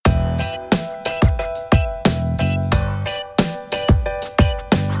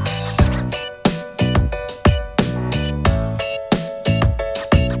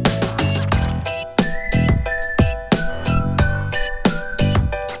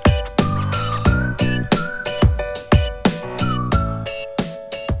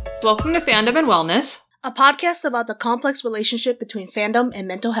Welcome to Fandom and Wellness, a podcast about the complex relationship between fandom and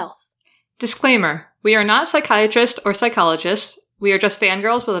mental health. Disclaimer, we are not psychiatrists or psychologists. We are just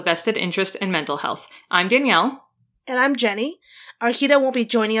fangirls with a vested interest in mental health. I'm Danielle. And I'm Jenny. Arkita won't be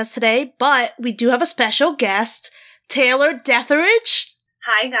joining us today, but we do have a special guest, Taylor Deatheridge.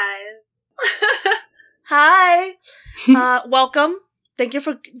 Hi, guys. Hi. Welcome. Thank you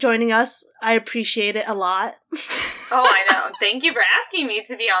for joining us. I appreciate it a lot. Oh, I know. Thank you for asking me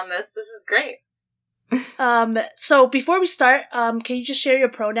to be on this. This is great. So before we start, can you just share your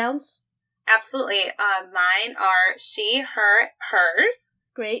pronouns? Absolutely. Mine are she, her, hers.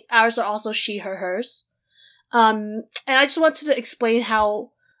 Great. Ours are also she, her, hers. And I just wanted to explain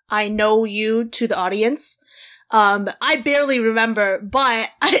how I know you to the audience. I barely remember, but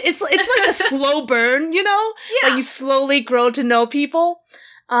it's like a slow burn, you know? Yeah. Like you slowly grow to know people.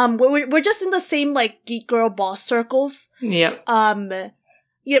 We're just in the same, like, geek girl boss circles. Yep.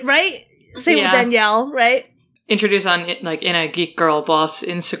 Yeah, right? Same with Danielle, right? Introduced on, like, in a Geek Girl Boss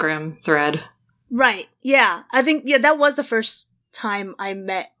Instagram thread. Right. Yeah. I think, that was the first time I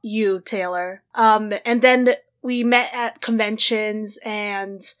met you, Taylor. And then we met at conventions,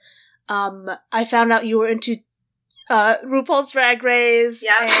 and I found out you were into RuPaul's Drag Race.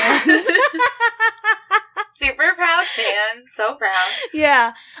 Yeah. And Super proud fan. So proud.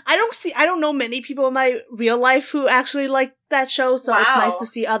 Yeah. I don't know many people in my real life who actually like that show, so It's nice to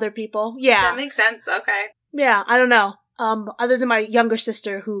see other people. Yeah. That makes sense. Okay. Yeah, I don't know. Other than my younger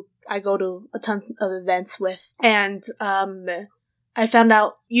sister, who I go to a ton of events with. And, I found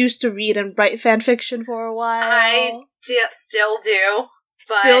out used to read and write fan fiction for a while. I still do.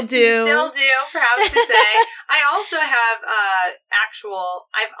 Still do. Proud to say. I also have,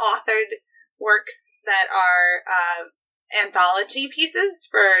 I've authored works that are, anthology pieces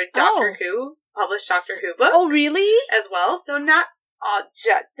for Doctor Who, published Doctor Who books. Oh, really? As well. So not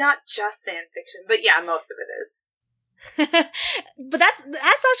just fan fiction, but yeah, most of it is. But that's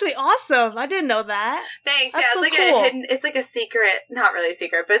actually awesome. I didn't know that. Thanks. That's yeah, it's so like cool. a hidden. It's like a secret, not really a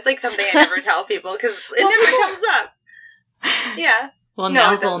secret, but it's like something I never tell people because it never comes up. Yeah. Well,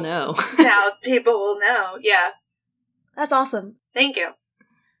 now they'll know. Now people will know. Yeah. That's awesome. Thank you.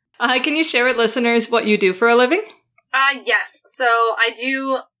 Can you share with listeners what you do for a living? Yes. So I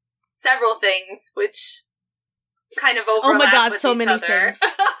do several things, which kind of overlap. Oh my god, with so each many other. things.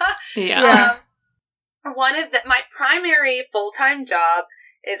 Yeah. One of my primary full-time job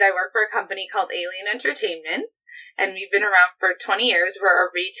is I work for a company called Alien Entertainment, and we've been around for 20 years. We're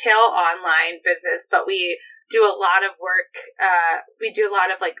a retail online business, but we do a lot of work. We do a lot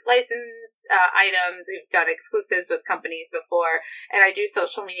of like licensed items. We've done exclusives with companies before, and I do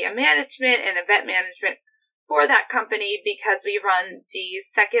social media management and event management for that company because we run the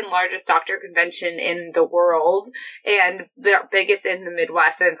second largest doctor convention in the world and the biggest in the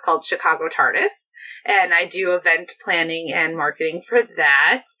Midwest, and it's called Chicago TARDIS. And I do event planning and marketing for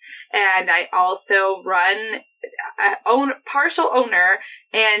that. And I also partial owner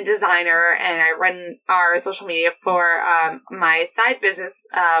and designer, and I run our social media for my side business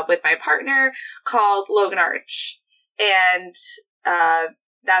with my partner called Logan Arch. And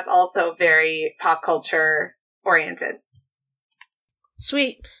that's also very pop culture oriented.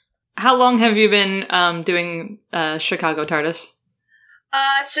 Sweet. How long have you been doing Chicago TARDIS?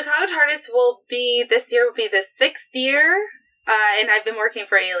 Chicago TARDIS this year will be the 6th year, and I've been working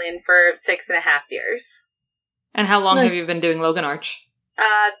for Alien for 6.5 years. And how long Nice. have you been doing Logan Arch?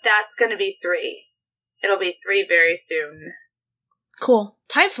 That's gonna be 3. It'll be 3 very soon. Cool.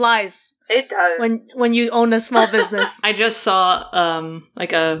 Time flies It does. when you own a small business. I just saw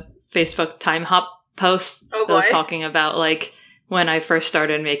like a Facebook time hop post Oh, that was boy. talking about like when I first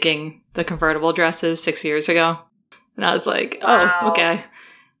started making the convertible dresses 6 years ago. And I was like, Wow. oh, okay.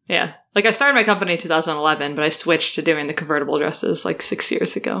 Yeah. Like I started my company in 2011, but I switched to doing the convertible dresses like 6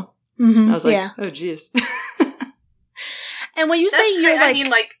 years ago. Mm-hmm. I was like, yeah. oh, geez. And when you That's say you're great. like, I mean,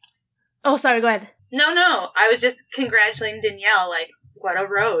 like, oh, sorry, go ahead. no, I was just congratulating Danielle. Like, what a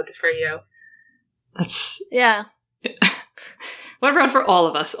road for you. That's Yeah. what a road for all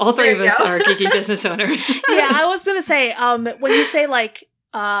of us. All three There of us you go. are geeky business owners. Yeah, I was gonna say, when you say like,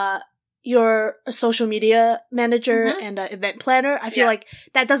 you're a social media manager Mhm. and an event planner, I feel Yeah. like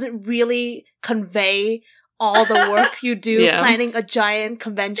that doesn't really convey all the work you do Yeah. planning a giant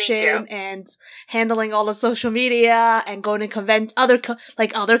convention Thank and handling all the social media and going to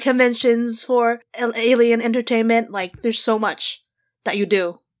other conventions for Alien Entertainment. Like, there's so much that you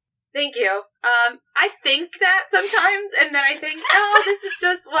do. Thank you. I think that sometimes, and then I think, oh, this is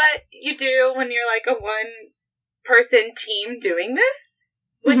just what you do when you're like a one-person team doing this,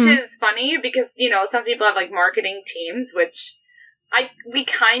 which Mhm. is funny because, you know, some people have like marketing teams, which we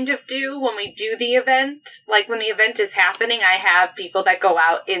kind of do when we do the event. Like, when the event is happening, I have people that go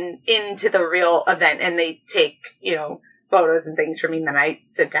out into the real event and they take, you know, photos and things for me, and then I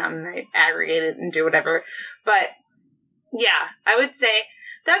sit down and I aggregate it and do whatever. But, yeah, I would say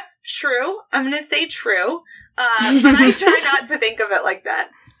that's true. I'm going to say true. But I try not to think of it like that.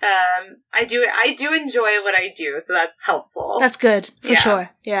 I do enjoy what I do, so that's helpful. That's good, for sure.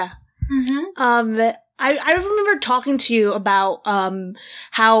 Yeah. Mm-hmm. I remember talking to you about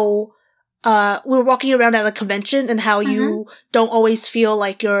how we were walking around at a convention and how you don't always feel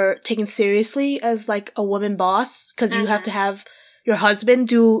like you're taken seriously as like a woman boss because you have to have your husband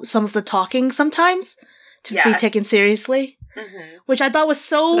do some of the talking sometimes to be taken seriously. Which I thought was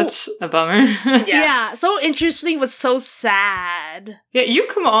so... That's a bummer. Yeah, so interesting, was so sad. Yeah, you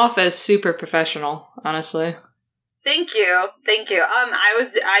come off as super professional, honestly. Thank you.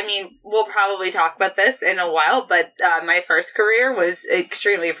 We'll probably talk about this in a while, but my first career was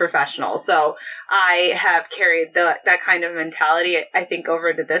extremely professional. So I have carried that kind of mentality, I think,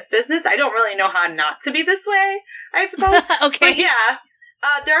 over to this business. I don't really know how not to be this way, I suppose. Okay. But yeah.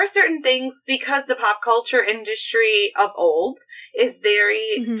 There are certain things, because the pop culture industry of old is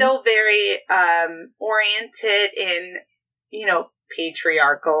still very, oriented in, you know,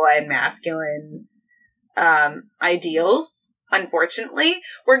 patriarchal and masculine, ideals. Unfortunately,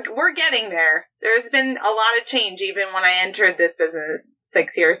 we're getting there. There's been a lot of change even when I entered this business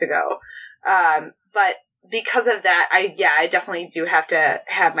 6 years ago. But because of that, I definitely do have to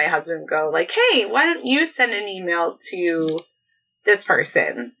have my husband go like, hey, why don't you send an email to this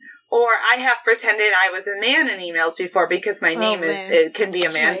person? Or I have pretended I was a man in emails before because my name it can be a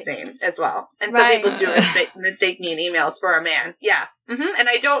man's name as well. And some people do mistake me in emails for a man. Yeah. And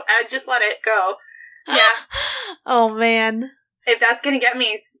I just let it go. Yeah. Oh, man. If that's going to get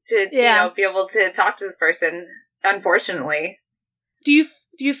me to, you know, be able to talk to this person, unfortunately. Do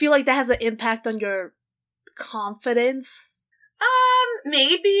you feel like that has an impact on your confidence?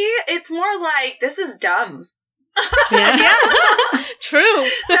 Maybe. It's more like, this is dumb. Yeah. True.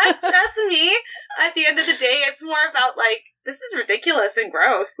 That's me. At the end of the day, it's more about like, this is ridiculous and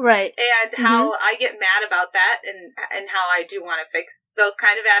gross. Right. And how I get mad about that and how I do want to fix those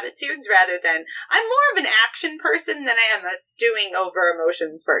kind of attitudes rather than, I'm more of an action person than I am a stewing over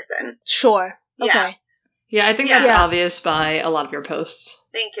emotions person. Sure. Okay. Yeah. Yeah, I think that's obvious by a lot of your posts.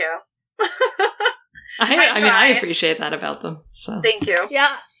 Thank you. I appreciate that about them. So thank you.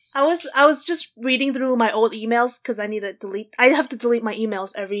 Yeah. I was just reading through my old emails because I have to delete my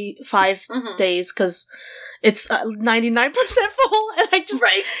emails every 5 days because it's 99% full and I just,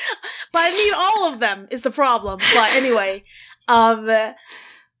 but I need all of them is the problem. But anyway,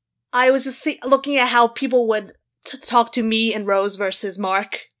 I was just looking at how people would talk to me and Rose versus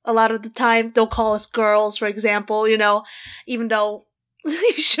Mark a lot of the time. They'll call us girls, for example, you know, even though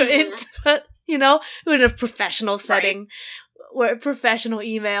you shouldn't, but, you know, we're in a professional setting. We're professional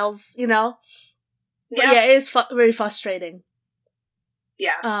emails, you know? Yeah. But yeah, it is very frustrating.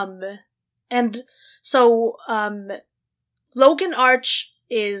 Yeah. And so, Logan Arch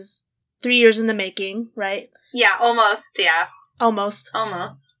is 3 years in the making, right? Yeah, almost, yeah. Almost.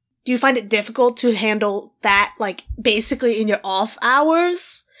 Do you find it difficult to handle that, like, basically in your off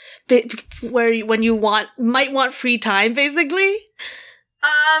hours? When you might want free time, basically?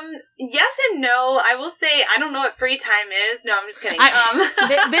 Yes and no. I will say, I don't know what free time is. No, I'm just kidding.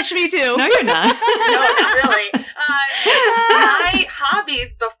 Bitch, me too. No, you're not. No, not really. My hobbies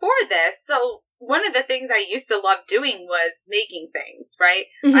before this, so one of the things I used to love doing was making things, right?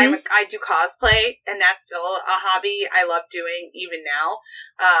 I do cosplay, and that's still a hobby I love doing even now.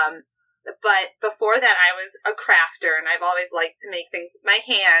 But before that, I was a crafter, and I've always liked to make things with my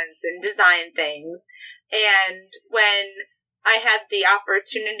hands and design things. And when I had the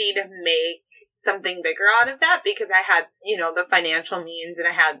opportunity to make something bigger out of that because I had, you know, the financial means and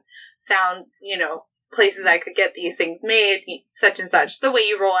I had found, you know, places I could get these things made, such and such, the way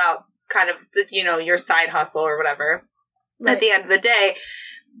you roll out kind of, you know, your side hustle or whatever. Right. At the end of the day,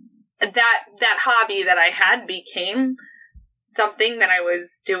 that hobby that I had became something that I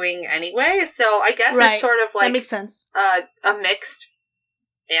was doing anyway. So I guess it's sort of like that makes sense. A mixed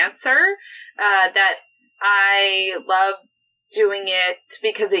answer that I love doing it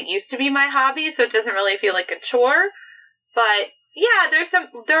because it used to be my hobby, so it doesn't really feel like a chore. But yeah,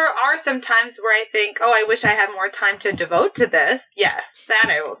 there are some times where I think, oh, I wish I had more time to devote to this. Yes, that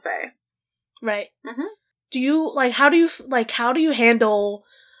I will say. Right. Do you how do you handle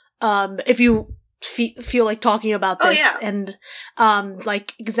if you feel like talking about this and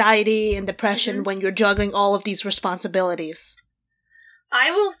like anxiety and depression when you're juggling all of these responsibilities?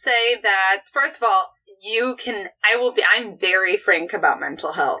 I will say that, first of all, I'm very frank about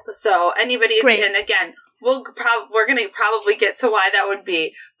mental health. So anybody, and again, we're going to probably get to why that would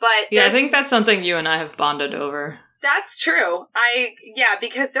be. But yeah, I think that's something you and I have bonded over. That's true.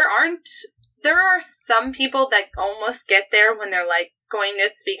 Because there are some people that almost get there when they're like going to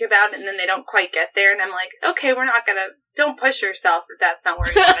speak about it and then they don't quite get there. And I'm like, okay, don't push yourself if that's not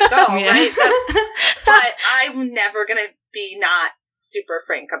where you want to go, right? But I'm never going to be not super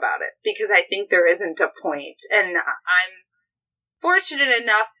frank about it because I think there isn't a point. And I'm fortunate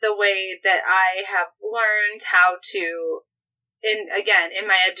enough the way that I have learned how to, in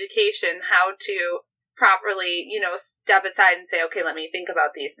my education, how to properly, step aside and say, okay, let me think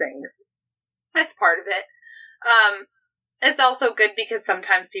about these things. That's part of it. It's also good because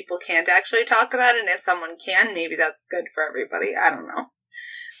sometimes people can't actually talk about it, and if someone can, maybe that's good for everybody. I don't know.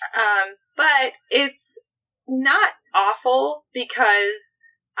 But it's not awful because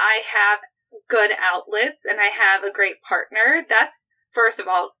I have good outlets and I have a great partner. That's, first of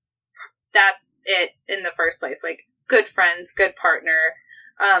all, that's it in the first place. Like, good friends, good partner.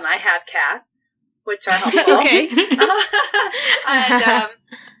 I have cats, which are helpful. Okay. And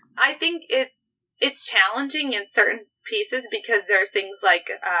I think it's challenging in certain pieces because there's things like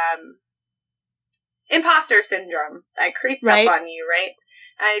imposter syndrome that creeps up on you, right?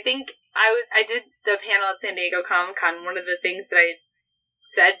 I think I did the panel at San Diego Comic-Con. One of the things that I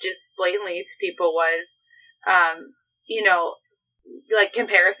said just blatantly to people was, like,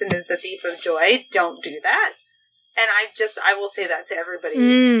 comparison is the thief of joy. Don't do that. And I will say that to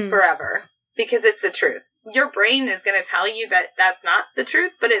everybody forever because it's the truth. Your brain is going to tell you that that's not the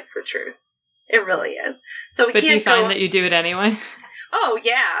truth, but it's the truth. It really is. So we but can't do you find that you do it anyway? Oh,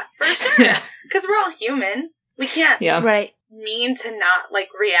 yeah, for sure. Because we're all human. We can't mean to not,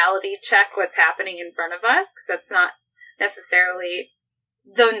 like, reality check what's happening in front of us, because that's not necessarily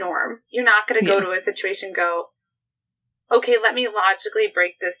the norm. You're not going to go to a situation and go, okay, let me logically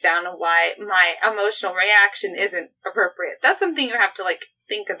break this down and why my emotional reaction isn't appropriate. That's something you have to, like,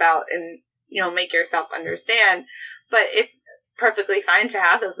 think about and, make yourself understand. But it's perfectly fine to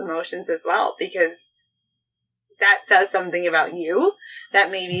have those emotions as well, because that says something about you, that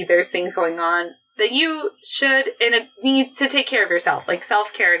maybe there's things going on that you should need to take care of yourself. Like,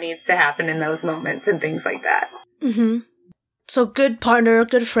 self-care needs to happen in those moments and things like that. Mm-hmm. So good partner,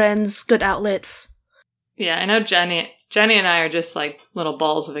 good friends, good outlets. Yeah, I know Jenny and I are just like little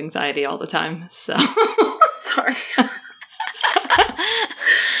balls of anxiety all the time, so. Sorry.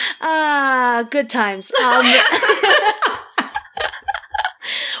 Good times.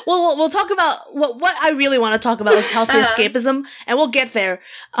 Well, we'll talk about what I really want to talk about is healthy escapism, and we'll get there.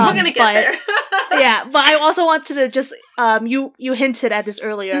 We're gonna get there. Yeah, but I also wanted to just you hinted at this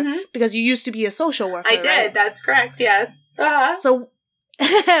earlier because you used to be a social worker. I did. Right? That's correct. Yes. So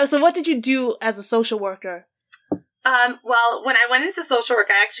what did you do as a social worker? Well, when I went into social work,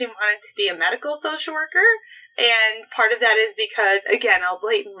 I actually wanted to be a medical social worker. And part of that is because, again, I'll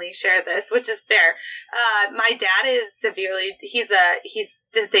blatantly share this, which is fair. My dad is he's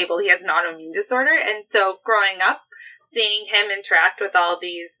disabled. He has an autoimmune disorder. And so growing up, seeing him interact with all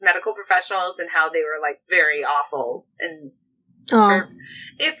these medical professionals and how they were, like, very awful and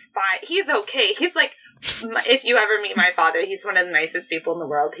it's fine. He's okay. He's like, if you ever meet my father, he's one of the nicest people in the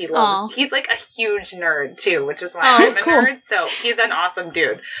world. He's like a huge nerd too, which is why I'm a nerd. So he's an awesome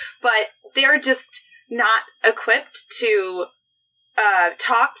dude. But they're just not equipped to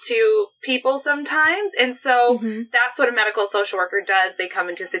talk to people sometimes. And so that's what a medical social worker does. They come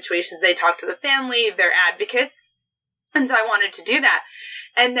into situations, they talk to the family, they're advocates. And so I wanted to do that.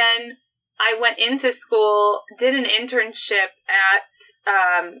 And then I went into school, did an internship at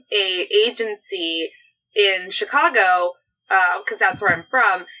a agency in Chicago, because that's where I'm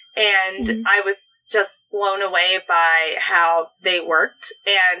from, and I was just blown away by how they worked,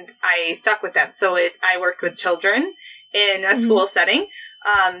 and I stuck with them. So I worked with children in a school setting,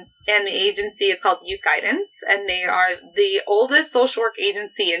 and the agency is called Youth Guidance, and they are the oldest social work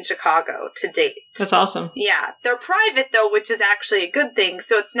agency in Chicago to date. That's awesome. Yeah. They're private, though, which is actually a good thing,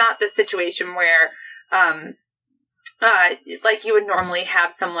 so it's not the situation where, like you would normally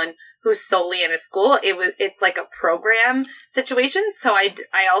have someone who's solely in a school. It's like a program situation. So I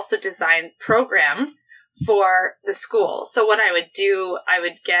also designed programs for the school. So what I would do, I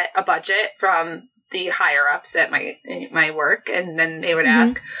would get a budget from the higher ups at my work, and then they would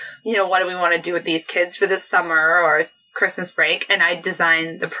ask, what do we want to do with these kids for this summer or Christmas break? And I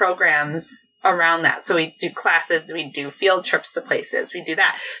design the programs around that. So we do classes, we do field trips to places, we do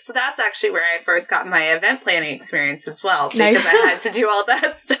that. So that's actually where I first got my event planning experience as well, because Nice. I had to do all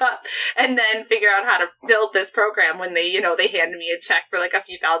that stuff and then figure out how to build this program when they, they handed me a check for like a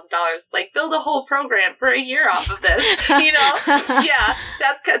few $1,000s, like build a whole program for a year off of this, Yeah,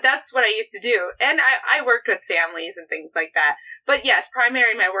 that's what I used to do. And I worked with families and things like that. But yes,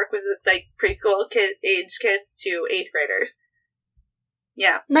 primary, my work was with like preschool age kids to 8th graders.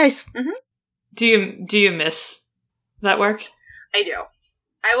 Yeah. Nice. Mm-hmm. Do you miss that work? I do.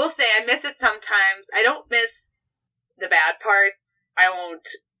 I will say I miss it sometimes. I don't miss the bad parts. I won't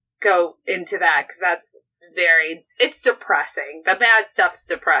go into that because that's it's depressing. The bad stuff's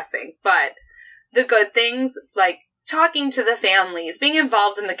depressing. But the good things, like talking to the families, being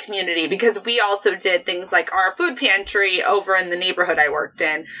involved in the community, because we also did things like our food pantry over in the neighborhood I worked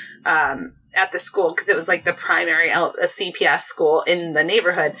in, at the school, because it was like the primary a CPS school in the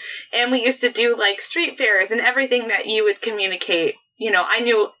neighborhood. And we used to do like street fairs and everything that you would communicate. I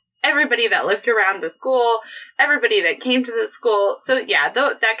knew everybody that lived around the school, everybody that came to the school. So yeah,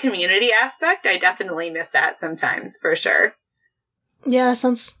 that community aspect, I definitely miss that sometimes, for sure. Yeah,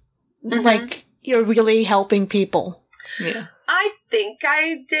 sounds like you're really helping people. Yeah. I think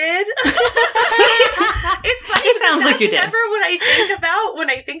I did. It's funny. It sounds like you did. Never when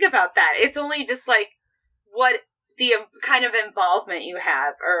I think about that. It's only just like what the kind of involvement you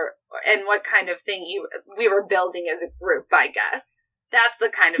have, and what kind of thing we were building as a group, I guess. That's the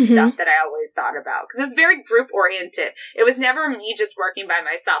kind of stuff that I always thought about, because it was very group oriented. It was never me just working by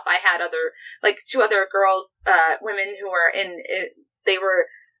myself. I had two other girls, women who were they were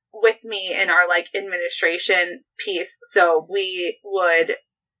with me in our like administration piece. So we would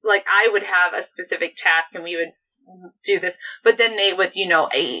I would have a specific task and we would do this, but then they would,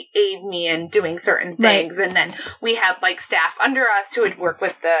 aid me in doing certain things. Right. And then we had like staff under us who would work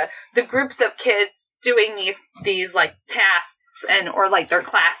with the groups of kids doing these like tasks or like their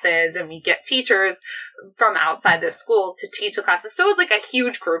classes, and we get teachers from outside the school to teach the classes. So it was like a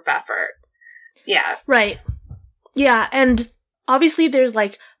huge group effort. Yeah. Right. Yeah. And obviously there's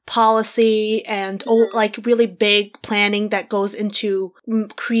like policy and like really big planning that goes into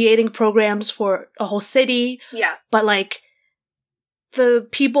creating programs for a whole city. Yes. But like the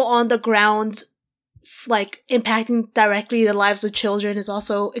people on the ground, like impacting directly the lives of children is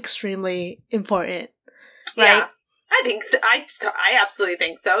also extremely important. Right? Yeah. I think so. I absolutely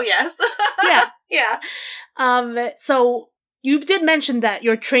think so. Yes. Yeah. Yeah. So you did mention that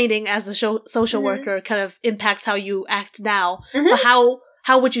your training as a social worker kind of impacts how you act now. But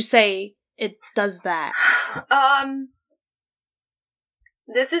how would you say it does that?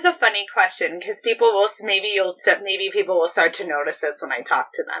 This is a funny question, because maybe people will start to notice this when I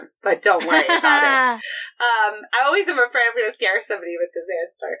talk to them, but don't worry about it. I always am afraid I'm going to scare somebody with this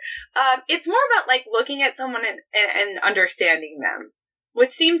answer. It's more about like looking at someone and understanding them,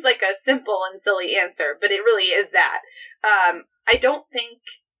 which seems like a simple and silly answer, but it really is that. I don't think.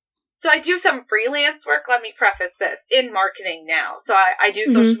 So I do some freelance work. Let me preface this, in marketing now. So I do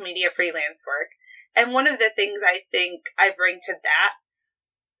social media freelance work. And one of the things I think I bring to that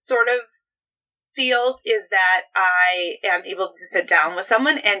sort of field is that I am able to sit down with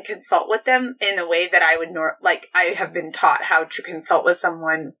someone and consult with them in a way that I would I have been taught how to consult with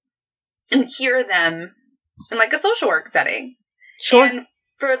someone and hear them in like a social work setting. Sure. And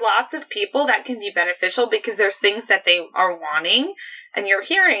for lots of people that can be beneficial, because there's things that they are wanting and you're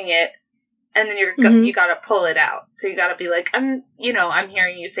hearing it, and then you got to pull it out. So you got to be like, I'm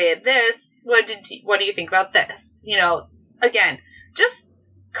hearing you say this. What do you think about this? Again, just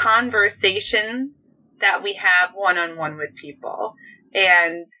conversations that we have one-on-one with people.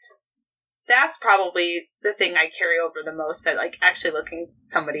 And that's probably the thing I carry over the most, that like actually looking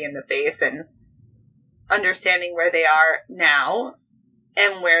somebody in the face and understanding where they are now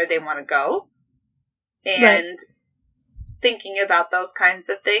and where they want to go, and thinking about those kinds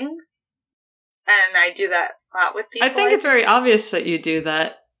of things. And I do that a lot with people. I think it's very obvious that you do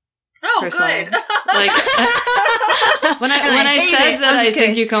that. Oh, personally. good. Like when I said that I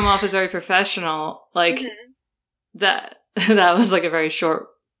think you come off as very professional, like that was like a very short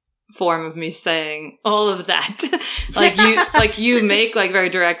form of me saying all of that. you make like very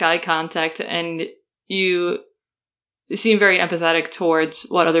direct eye contact, and you seem very empathetic towards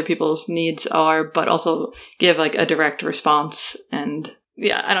what other people's needs are, but also give like a direct response. And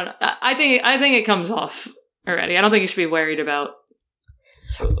yeah, I don't know. I think it comes off already. I don't think you should be worried about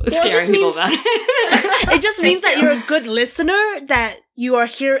scaring people about it. It just means that you're a good listener, that you are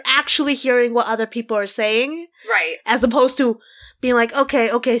actually hearing what other people are saying. Right. As opposed to being like,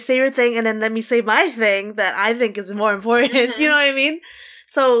 okay, say your thing, and then let me say my thing that I think is more important. You know what I mean?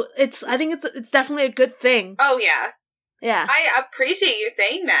 So I think it's definitely a good thing. Oh yeah. Yeah. I appreciate you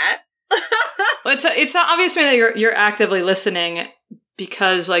saying that. Well, it's not obvious to me that you're actively listening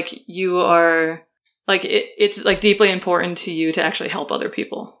because like you are like it's like deeply important to you to actually help other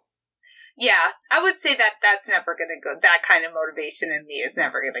people. Yeah, I would say that that's never going to go. That kind of motivation in me is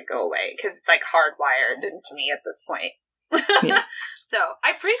never going to go away because it's like hardwired into me at this point. Yeah. So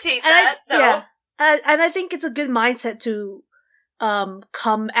I appreciate that. Yeah, and I think it's a good mindset to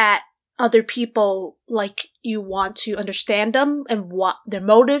come at other people like you want to understand them and what their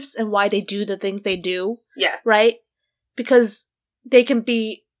motives and why they do the things they do. Yes. Right? Because they can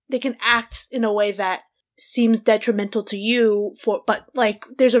act in a way that seems detrimental to you but like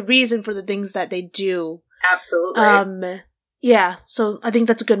there's a reason for the things that they do. Absolutely. Yeah, so I think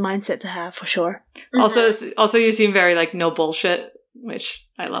that's a good mindset to have for sure. Mm-hmm. Also you seem very like no bullshit, which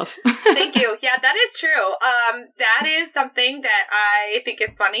I love. Thank you. Yeah, that is true. That is something that I think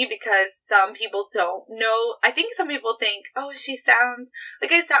is funny because some people don't know. I think some people think, oh, she sounds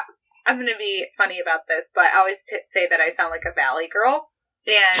like I'm going to be funny about this, but I always say that I sound like a Valley girl.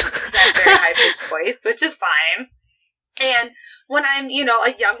 And because I have a very high-pitched voice, which is fine. And when I'm,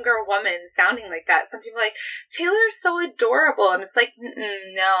 a younger woman sounding like that, some people are like, Taylor's so adorable. And it's like,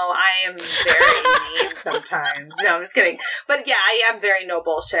 no, I am very mean sometimes. No, I'm just kidding. But yeah, I am very no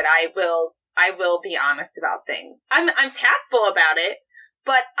bullshit. I will be honest about things. I'm tactful about it,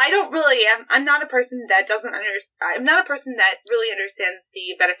 but I'm not a person that doesn't understand. I'm not a person that really understands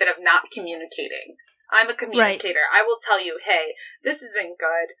the benefit of not communicating. I'm a communicator. Right. I will tell you, hey, this isn't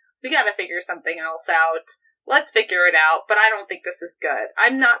good. We got to figure something else out. Let's figure it out, but I don't think this is good.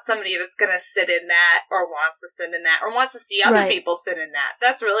 I'm not somebody that's going to sit in that or wants to sit in that or wants to see other people sit in that.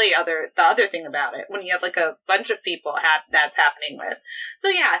 That's really the other thing about it when you have like a bunch of people that's happening with. So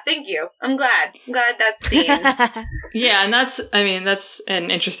yeah, thank you. I'm glad that's seen. Yeah, and that's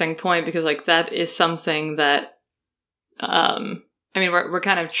an interesting point because like that is something that, we're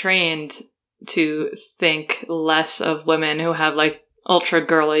kind of trained to think less of women who have like ultra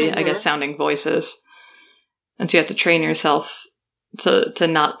girly, I guess, sounding voices. And so you have to train yourself to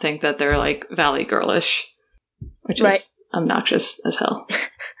not think that they're like Valley girlish, which is obnoxious as hell.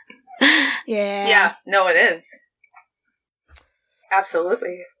 Yeah. Yeah, no, it is.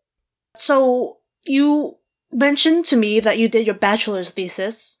 Absolutely. So you mentioned to me that you did your bachelor's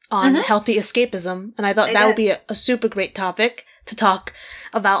thesis on healthy escapism, and I thought that would be a super great topic to talk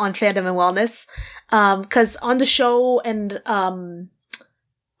about on Fandom and Wellness. 'Cause on the show and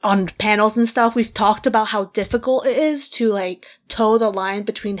on panels and stuff, we've talked about how difficult it is to like toe the line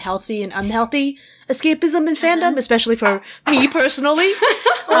between healthy and unhealthy escapism in fandom, especially for me personally,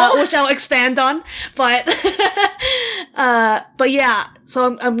 which I'll expand on. But yeah,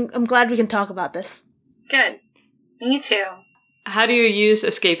 so I'm glad we can talk about this. Good. Me too. How do you use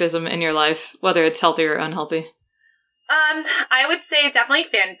escapism in your life, whether it's healthy or unhealthy? I would say definitely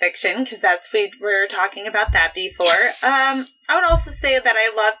fan fiction, because we were talking about that before. Yes. I would also say that I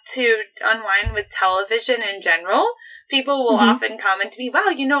love to unwind with television in general. People will often comment to me, wow,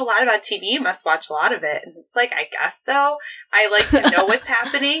 you know a lot about TV, you must watch a lot of it. And it's like, I guess so. I like to know what's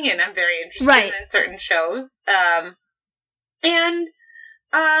happening, and I'm very interested in certain shows.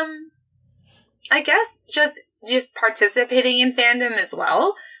 I guess just participating in fandom as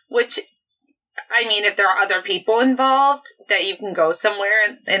well, which, I mean, if there are other people involved, that you can go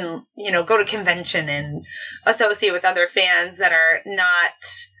somewhere and go to convention and associate with other fans that are not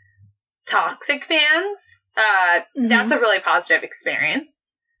toxic fans, that's a really positive experience.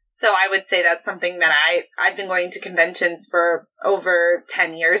 So I would say that's something that I've been going to conventions for over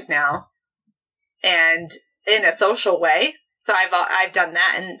 10 years now, and in a social way. So I've done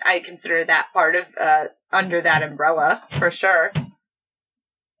that, and I consider that part of under that umbrella for sure.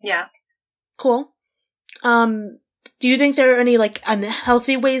 Yeah. Cool. Do you think there are any like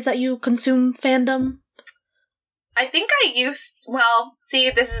unhealthy ways that you consume fandom? I think this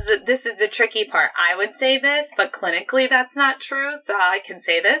is the tricky part. I would say this, but clinically that's not true, so I can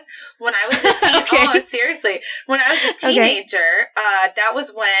say this. When I was when I was a teenager, that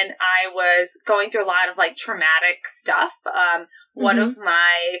was when I was going through a lot of like traumatic stuff. One of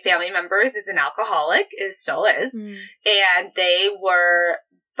my family members is an alcoholic, still is, and they were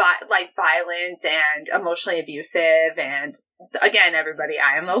violent and emotionally abusive, and again, everybody,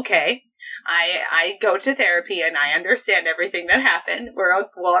 I am okay. I go to therapy and I understand everything that happened. We're all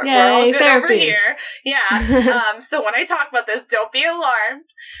good therapy over here. Yeah. So when I talk about this, don't be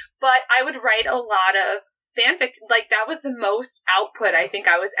alarmed. But I would write a lot of fanfic. Like, that was the most output I think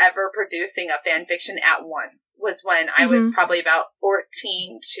I was ever producing of fanfiction at once, was when I was probably about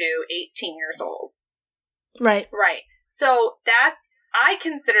 14 to 18 years old. Right. So that's I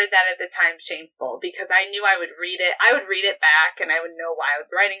considered that at the time shameful because I knew I would read it. I would read it back and I would know why I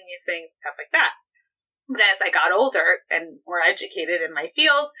was writing these things, stuff like that. But as I got older and more educated in my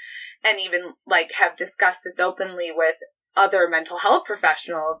field and even like have discussed this openly with other mental health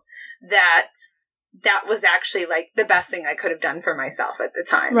professionals, that was actually like the best thing I could have done for myself at the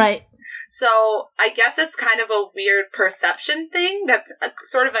time. Right. So I guess it's kind of a weird perception thing. That's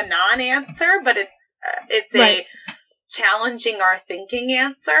sort of a non-answer, but it's right. A challenging our thinking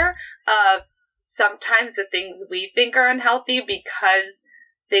answer of sometimes the things we think are unhealthy because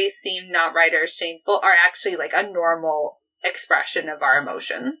they seem not right or shameful are actually like a normal expression of our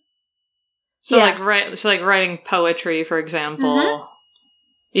emotions. So like writing poetry, for example,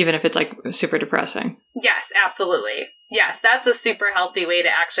 even if it's like super depressing. Yes, absolutely. Yes, that's a super healthy way to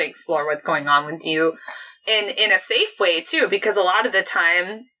actually explore what's going on with you in a safe way too, because a lot of the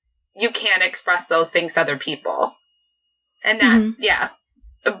time you can't express those things to other people. And that,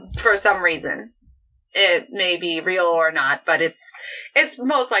 for some reason, it may be real or not, but it's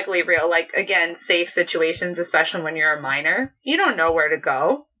most likely real. Like, again, safe situations, especially when you're a minor, you don't know where to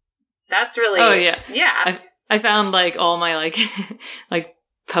go. That's really... Oh, yeah. Yeah. I found, like, all my, like, like,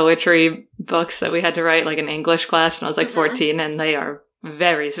 poetry books that we had to write, like, in English class when I was, like, 14, and they are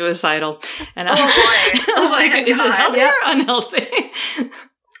very suicidal. And I was like, is it healthy or unhealthy?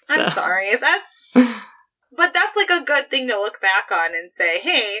 I'm sorry. But that's like a good thing to look back on and say,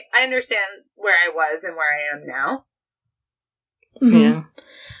 hey, I understand where I was and where I am now. Mm-hmm.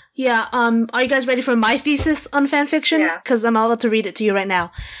 Yeah. Are you guys ready for my thesis on fanfiction? Yeah. Because I'm about to read it to you right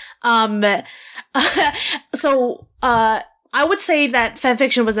now. So, I would say that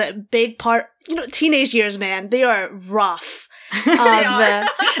fanfiction was a big part, teenage years, man, they are rough. They are.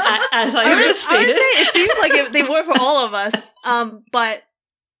 As I just stated. It seems like they were for all of us. But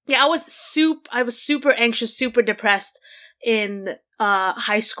yeah, I was super anxious, super depressed in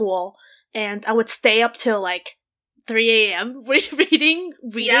high school, and I would stay up till like 3 a.m. reading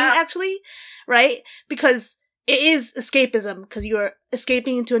actually, right? Because it is escapism, because you're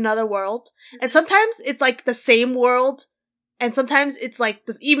escaping into another world, and sometimes it's like the same world, and sometimes it's like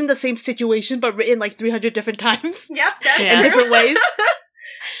even the same situation but written like 300 different times. Yep, that's in different ways.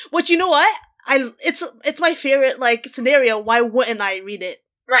 Which, you know what? It's my favorite like scenario. Why wouldn't I read it?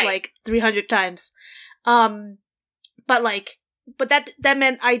 Right. Like 300 times. But that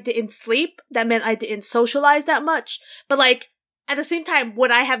meant I didn't sleep. That meant I didn't socialize that much. But like, at the same time,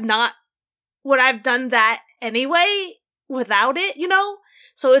 would I have done that anyway without it,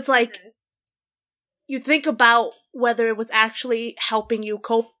 So it's like, you think about whether it was actually helping you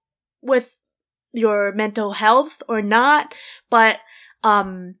cope with your mental health or not. But,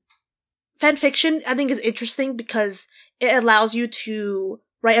 fanfiction, I think, is interesting because it allows you to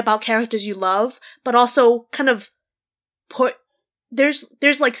write about characters you love, but also kind of there's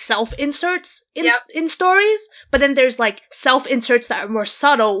like self-inserts in stories, but then there's like self-inserts that are more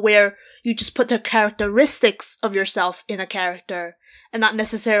subtle where you just put the characteristics of yourself in a character and not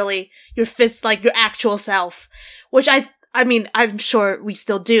necessarily your actual self, which I mean, I'm sure we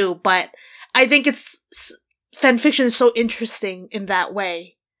still do, but I think fanfiction is so interesting in that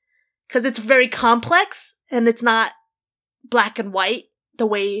way because it's very complex and it's not black and white the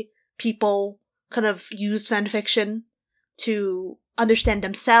way people kind of use fanfiction to understand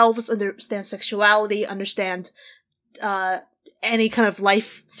themselves, understand sexuality, understand any kind of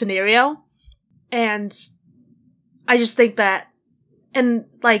life scenario. And I just think that, and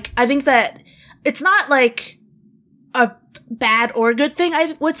like, I think that it's not like a bad or good thing,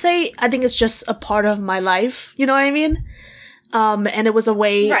 I would say. I think it's just a part of my life, you know what I mean? And it was a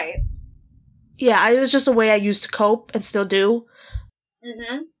way... Right. Yeah, it was just a way I used to cope and still do.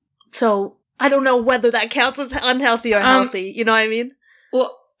 Mm-hmm. So, I don't know whether that counts as unhealthy or healthy, you know what I mean?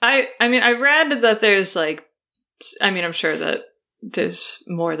 Well, I mean, I read that there's like, I'm sure that there's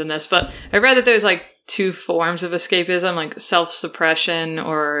more than this, but I read that there's like 2 forms of escapism, like self-suppression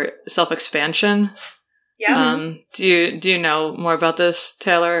or self-expansion. Yeah. Do you know more about this,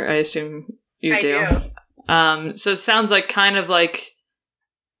 Taylor? I assume you do. I do. So it sounds like kind of like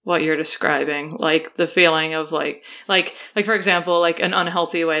what you're describing, like the feeling of like for example, like an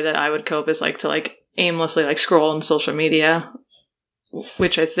unhealthy way that I would cope is like to like aimlessly like scroll on social media,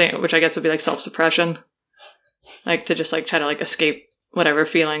 which I guess would be like self-suppression, like to just like try to like escape whatever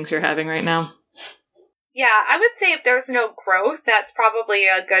feelings you're having right now. Yeah, I would say if there's no growth, that's probably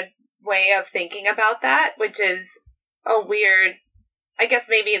a good way of thinking about that, which is a weird, I guess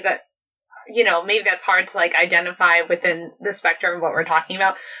maybe that's hard to like identify within the spectrum of what we're talking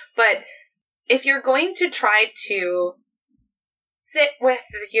about. But if you're going to try to sit with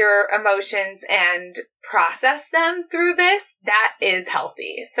your emotions and process them through this, that is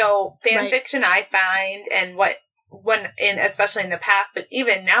healthy. So fan fiction, I find, and especially in the past, but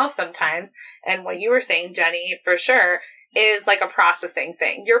even now sometimes, and what you were saying, Jenny, for sure, is like a processing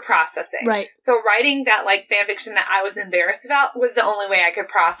thing. You're processing. Right. So writing that like fan fiction that I was embarrassed about was the only way I could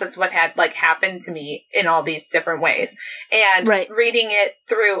process what had like happened to me in all these different ways. And reading it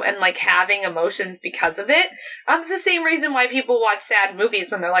through and like having emotions because of it. It's the same reason why people watch sad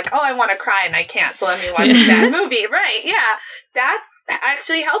movies when they're like, oh, I want to cry and I can't, so let me watch a sad movie. Right. Yeah. That's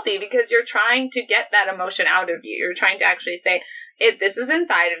actually healthy because you're trying to get that emotion out of you. You're trying to actually say, this is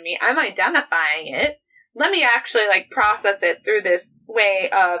inside of me. I'm identifying it. Let me actually like process it through this way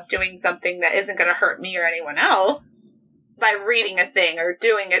of doing something that isn't going to hurt me or anyone else by reading a thing or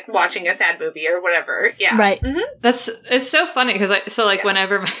watching a sad movie or whatever. Yeah. Right. Mm-hmm. It's so funny because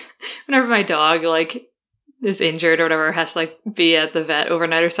whenever my dog like is injured or whatever, has to like be at the vet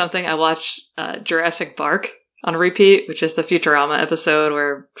overnight or something, I watch Jurassic Bark on repeat, which is the Futurama episode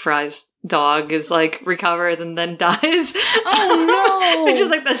where Fry's dog is like recovered and then dies. Oh no! Which is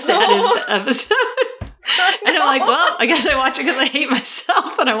like the saddest episode. And I'm like, well, I guess I watch it because I hate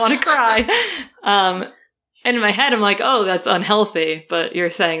myself and I want to cry. And in my head, I'm like, oh, that's unhealthy. But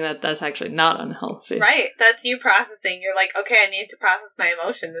you're saying that that's actually not unhealthy. Right. That's you processing. You're like, okay, I need to process my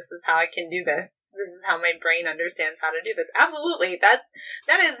emotion. This is how I can do this. This is how my brain understands how to do this. Absolutely. That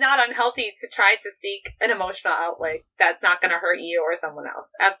is not unhealthy to try to seek an emotional outlet that's not going to hurt you or someone else.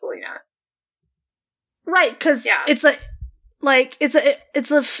 Absolutely not. Right. Because it's a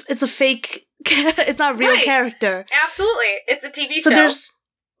fake... it's not a real character. Absolutely. It's a TV show. So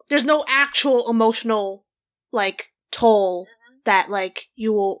there's no actual emotional, like, toll that, like,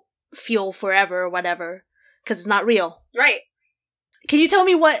 you will feel forever or whatever. Because it's not real. Right. Can you tell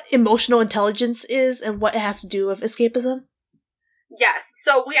me what emotional intelligence is and what it has to do with escapism? Yes.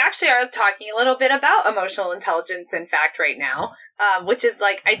 So we actually are talking a little bit about emotional intelligence, in fact, right now, which is,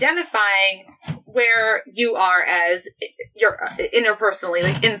 like, identifying where you are as your interpersonally,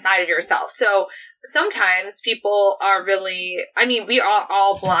 like inside of yourself. So sometimes people are really, we are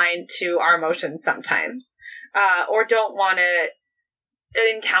all blind to our emotions sometimes, or don't want to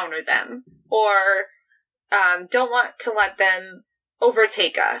encounter them, or don't want to let them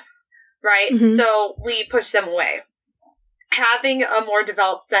overtake us, right? Mm-hmm. So we push them away. Having a more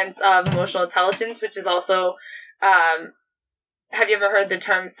developed sense of emotional intelligence, which is also, have you ever heard the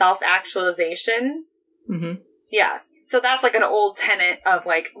term self-actualization? Mm-hmm. Yeah. So that's like an old tenet of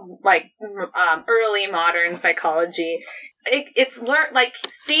early modern psychology. It's like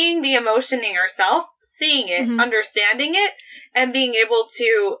seeing the emotion in yourself, seeing it, understanding it, and being able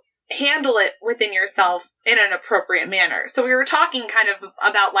to handle it within yourself in an appropriate manner. So we were talking kind of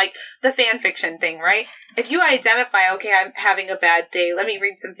about like the fan fiction thing, right? If you identify, okay, I'm having a bad day, let me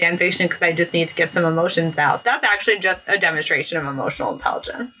read some fan fiction because I just need to get some emotions out. That's actually just a demonstration of emotional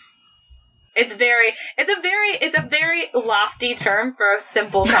intelligence. It's a very lofty term for a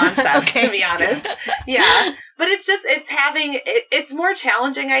simple concept, to be honest. Yeah. But it's more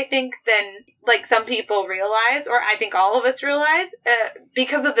challenging, I think, than like some people realize, or I think all of us realize,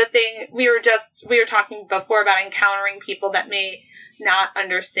 because of the thing we were talking before about encountering people that may not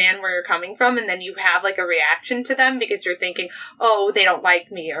understand where you're coming from, and then you have like a reaction to them because you're thinking, oh, they don't like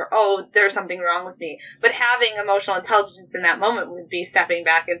me, or oh, there's something wrong with me. But having emotional intelligence in that moment would be stepping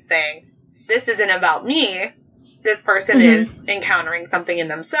back and saying, this isn't about me. This person is encountering something in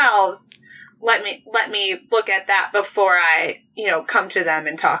themselves. Let me look at that before I, come to them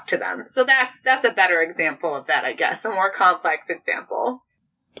and talk to them. So that's a better example of that, I guess. A more complex example.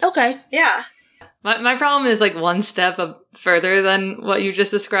 Okay. Yeah. My problem is like one step further than what you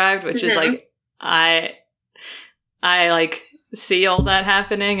just described, which is like I like see all that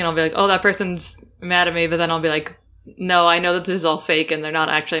happening and I'll be like, oh, that person's mad at me, but then I'll be like, no, I know that this is all fake and they're not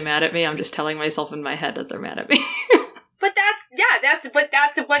actually mad at me. I'm just telling myself in my head that they're mad at me. But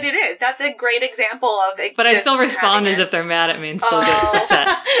that's what it is. That's a great example of it. But I still respond as if they're mad at me and still get upset.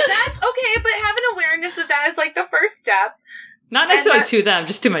 That's okay, but having awareness of that is like the first step. Not necessarily to them,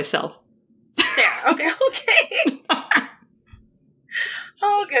 just to myself. There. Okay.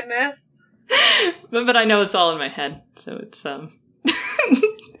 Oh, goodness. But I know it's all in my head, so it's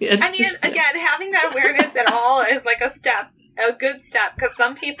yeah, again, having that awareness at all is like a good step, because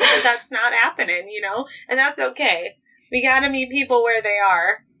some people that's not happening, and that's okay. We gotta meet people where they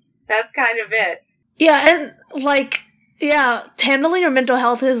are. That's kind of it. Yeah, and handling your mental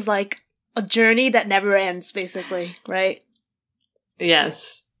health is like a journey that never ends, basically, right?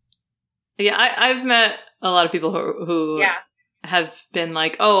 Yes. Yeah, I've met a lot of people who have been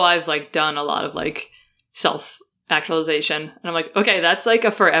like, oh, I've like done a lot of like self actualization. And I'm like, okay, that's like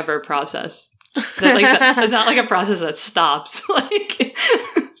a forever process. It's not like a process that stops. Like,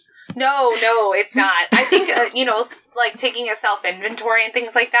 no, it's not. I think, like taking a self-inventory and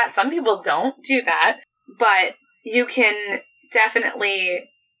things like that, some people don't do that, but you can definitely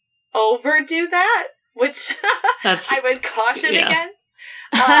overdo that, which I would caution against.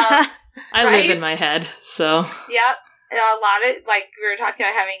 I live in my head, so. Yep. A lot of, like, we were talking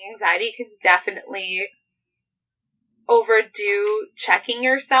about having anxiety, you can definitely overdo checking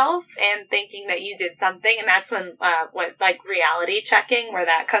yourself and thinking that you did something, and that's when, like, reality checking, where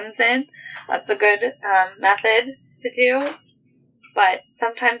that comes in. That's a good method to do. But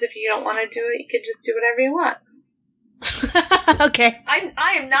sometimes if you don't want to do it, you could just do whatever you want. Okay.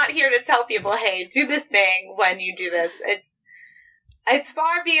 I am not here to tell people, hey, do this thing when you do this. It's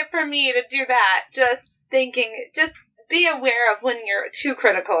far be it from me to do that. Just be aware of when you're too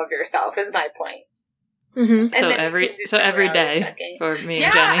critical of yourself is my point. Mm-hmm. So every day checking. For me and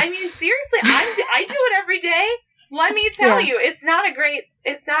Jenny. Yeah, I mean, seriously, I do it every day. Let me tell you, it's not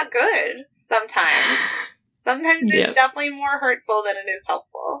good sometimes. Sometimes it's definitely more hurtful than it is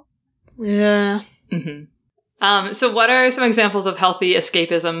helpful. Yeah. Mm-hmm. So what are some examples of healthy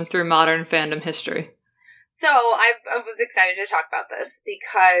escapism through modern fandom history? So I was excited to talk about this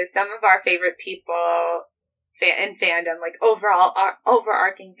because some of our favorite people in fandom, like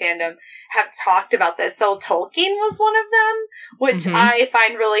overarching fandom, have talked about this. So Tolkien was one of them, which I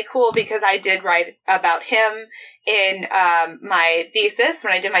find really cool because I did write about him in my thesis.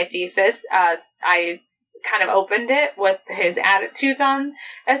 When I did my thesis, I kind of opened it with his attitudes on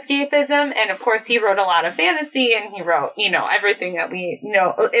escapism. And of course, he wrote a lot of fantasy, and he wrote, everything that we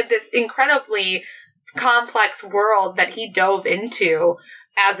know, this incredibly complex world that he dove into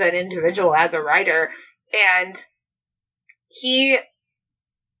as an individual, as a writer. And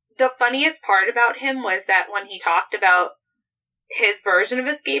the funniest part about him was that when he talked about his version of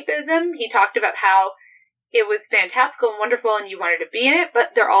escapism, he talked about how it was fantastical and wonderful and you wanted to be in it,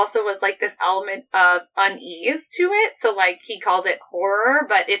 but there also was like this element of unease to it. So like he called it horror,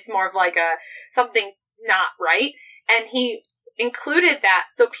 but it's more of like something not right. And he included that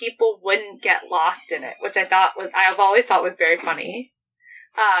so people wouldn't get lost in it, which I've always thought was very funny.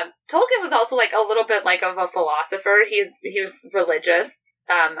 Tolkien was also like a little bit like of a philosopher. He was religious.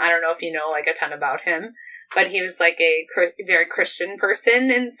 I don't know if you know like a ton about him, but he was like a very Christian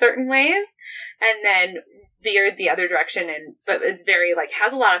person in certain ways, and then veered the other direction, but is very like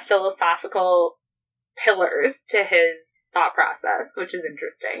has a lot of philosophical pillars to his thought process, which is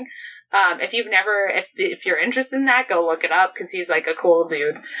interesting. If you're interested in that, go look it up because he's like a cool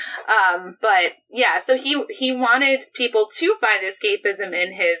dude. But yeah, so he wanted people to find escapism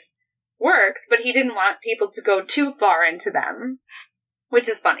in his works, but he didn't want people to go too far into them, which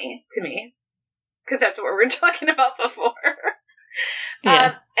is funny to me because that's what we were talking about before.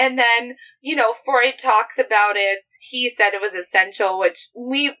 Yeah. And then, Freud talks about it. He said it was essential, which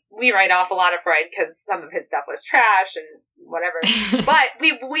we write off a lot of Freud because some of his stuff was trash and whatever. But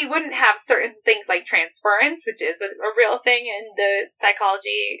we wouldn't have certain things like transference, which is a real thing in the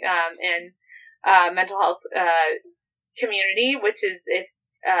psychology and mental health community, which is if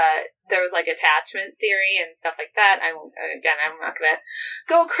there was like attachment theory and stuff like that. I'm not going to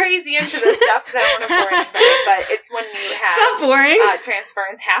go crazy into this stuff because I don't want to bore anybody, but it's when you have it's not boring.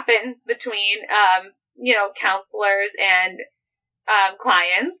 Transference happens between, counselors and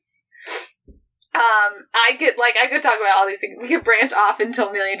clients. I could talk about all these things. We could branch off into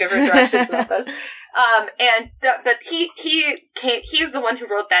a million different directions about this. He's the one who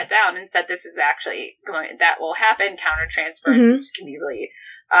wrote that down and said this is actually that will happen, countertransference, which can be really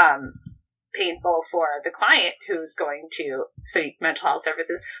painful for the client who's going to seek mental health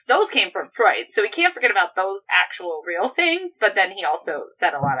services. Those came from Freud, so we can't forget about those actual real things, but then he also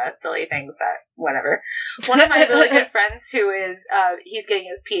said a lot of silly things that, whatever. One of my really good friends who is, he's getting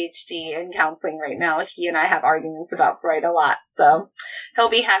his PhD in counseling right now, he and I have arguments about Freud a lot, so he'll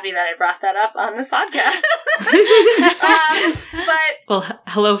be happy that I brought that up on this podcast.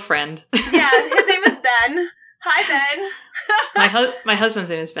 Hello, friend. Yeah, his name is Ben. Hi, Ben. My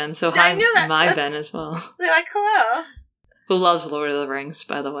husband's name is Ben, so hi, my Ben as well. They're like, hello. Who loves Lord of the Rings,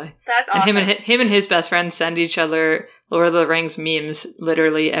 by the way. That's awesome. And him and his best friend send each other Lord of the Rings memes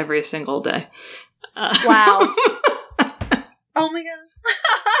literally every single day. Wow. Oh my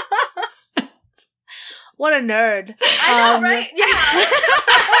god. What a nerd. I know, right? Yeah.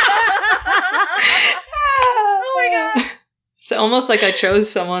 Oh my god. It's almost like I chose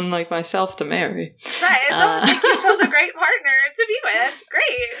someone like myself to marry. Right. It's almost like you chose a great partner to be with.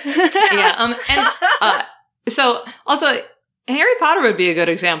 Great. Yeah. So also Harry Potter would be a good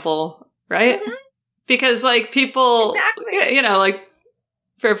example, right? Mm-hmm. Because, like, people, you know, like,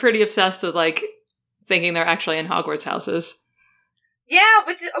 they're pretty obsessed with, like, thinking they're actually in Hogwarts houses. Yeah,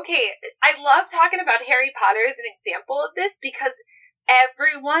 which is, okay, I love talking about Harry Potter as an example of this because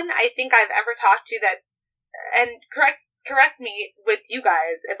everyone I think I've ever talked to and correct me with you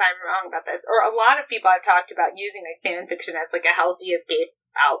guys if I'm wrong about this, or a lot of people I've talked about using like fan fiction as like a healthy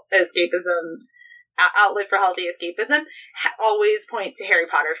outlet for healthy escapism, always point to Harry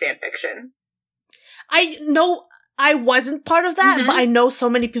Potter fan fiction. I know I wasn't part of that, but I know so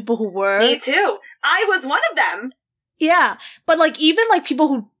many people who were. Me too. I was one of them. Yeah, but like even like people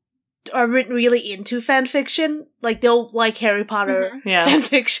who aren't really into fan fiction, like they'll like Harry Potter fan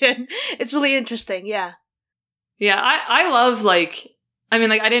fiction. It's really interesting. Yeah. Yeah, I love, like, I mean,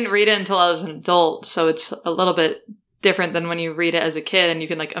 like, I didn't read it until I was an adult, so it's a little bit different than when you read it as a kid and you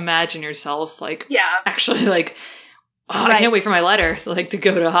can, like, imagine yourself, like, actually, like, I can't wait for my letter, like, to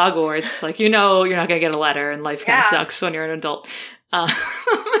go to Hogwarts. Like, you know, you're not going to get a letter and life kind of sucks when you're an adult. But,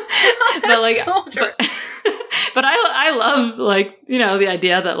 like, so but I love, like, you know, the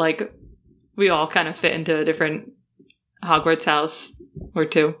idea that, like, we all kind of fit into a different Hogwarts house or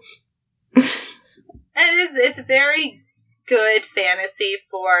two. And it's very good fantasy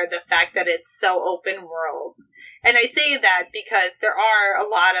for the fact that it's so open world. And I say that because there are a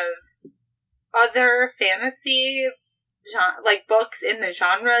lot of other fantasy like books in the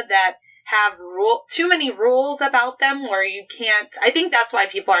genre that have too many rules about them where you can't. I think that's why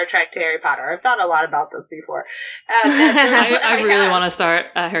people are attracted to Harry Potter. I've thought a lot about this before. I really want to start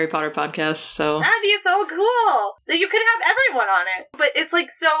a Harry Potter podcast, so that'd be so cool. You could have everyone on it, but it's like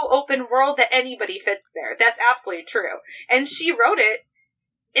so open world that anybody fits there. That's absolutely true. And she wrote it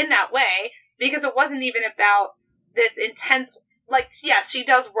in that way because it wasn't even about this intense. Like, yes, she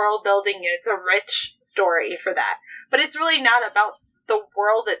does world building. It's a rich story for that, but it's really not about the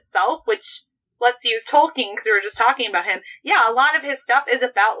world itself, which, let's use Tolkien because we were just talking about him. Yeah, a lot of his stuff is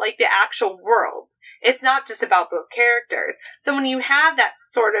about, like, the actual world. It's not just about those characters. So when you have that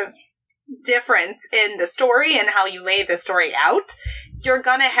sort of difference in the story and how you lay the story out, you're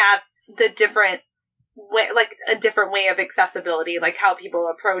gonna have the different way, like, a different way of accessibility, like how people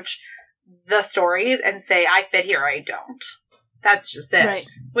approach the stories and say, I fit here, I don't. That's just it. Right.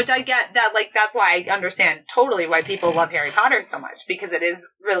 Which I get that, like, that's why I understand totally why people love Harry Potter so much, because it is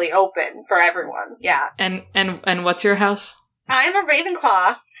really open for everyone. Yeah. And what's your house? I'm a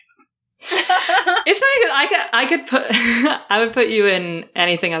Ravenclaw. It's funny because I could put I would put you in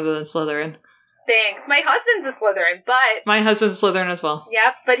anything other than Slytherin. Thanks. My husband's a Slytherin, but my husband's a Slytherin as well.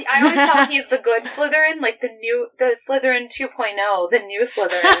 Yep, but I always tell him he's the good Slytherin, like the Slytherin 2.0, the new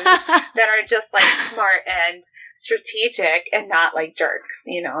Slytherins that are just like smart and strategic and not like jerks,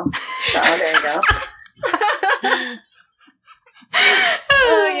 you know. So there you go.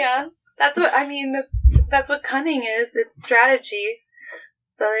 Oh yeah, that's what I mean. That's what cunning is. It's strategy.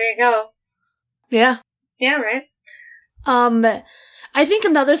 So there you go. Yeah. Yeah. Right. I think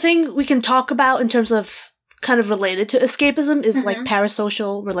another thing we can talk about in terms of kind of related to escapism is like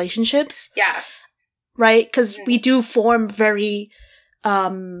parasocial relationships. Yeah. Right? Because we do form very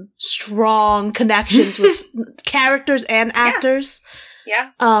strong connections with characters and actors.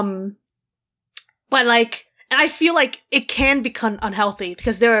 Yeah. But like, and I feel like it can become unhealthy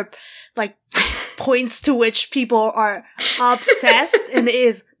because there are like points to which people are obsessed and it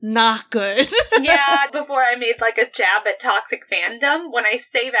is not good. Yeah, before I made like a jab at toxic fandom, when I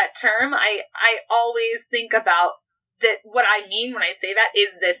say that term, I always think about that. What I mean when I say that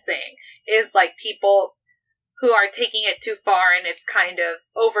is this thing, is like people who are taking it too far and it's kind of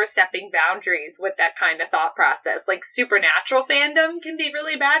overstepping boundaries with that kind of thought process. Like supernatural fandom can be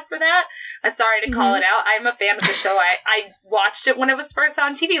really bad for that. I'm sorry to call it out. I'm a fan of the show. I watched it when it was first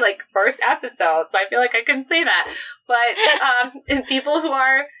on TV, like first episode, so I feel like I couldn't say that. But and people who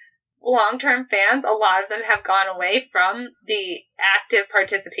are long-term fans, a lot of them have gone away from the active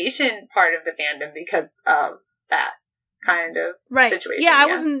participation part of the fandom because of that kind of situation. Yeah,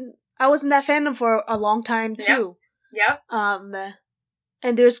 I was in that fandom for a long time too. Yep. And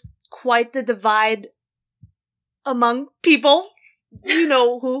there's quite the divide among people. You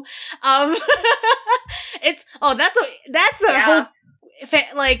know who? That's a whole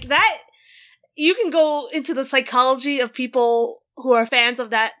like that. You can go into the psychology of people who are fans of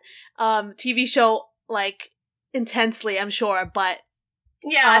that TV show like intensely, I'm sure, but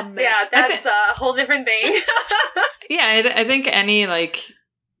that's a whole different thing. Yeah, I think any like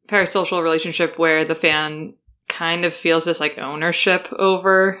parasocial relationship where the fan kind of feels this like ownership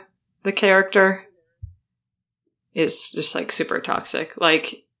over the character is just like super toxic.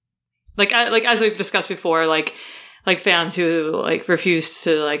 Like as we've discussed before, like like fans who like refused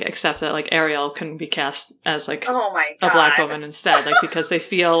to like accept that like Ariel couldn't be cast as like oh my God. a Black woman instead, like because they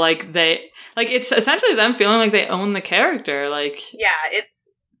feel like they like it's essentially them feeling like they own the character. Like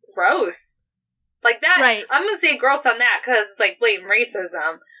it's gross. Like that. Right. I'm gonna say gross on that because it's like blatant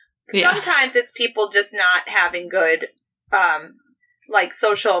racism. Sometimes it's people just not having good like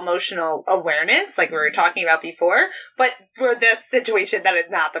social emotional awareness, like we were talking about before. But for this situation, that is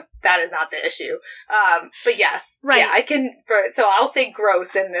not the issue. But yes, right. Yeah, I can. So I'll say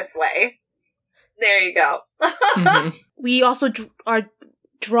gross in this way. There you go. Mm-hmm. We also are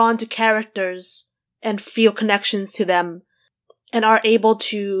drawn to characters and feel connections to them, and are able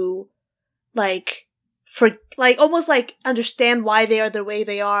to almost like understand why they are the way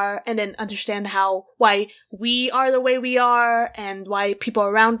they are, and then understand why we are the way we are and why people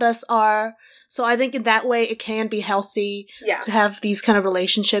around us are. So I think in that way it can be healthy to have these kind of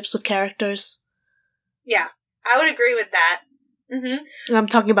relationships with characters. Yeah, I would agree with that. Mm-hmm. I'm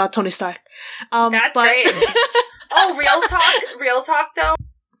talking about Tony Stark. That's great. Oh, real talk though.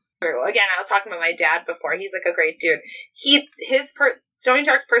 Again, I was talking about my dad before. He's like a great dude. Tony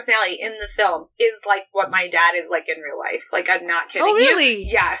Stark's personality in the films is like what my dad is like in real life. Like, I'm not kidding you. Oh, really?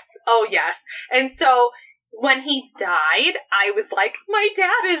 Yes. Oh, yes. And so when he died, I was like, my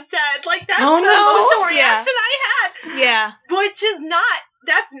dad is dead. Like, that's the emotional reaction I had. Yeah.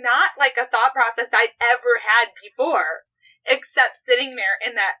 That's not like a thought process I'd ever had before. Except sitting there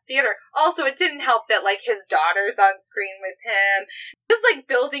in that theater. Also, it didn't help that, like, his daughter's on screen with him. It was, like,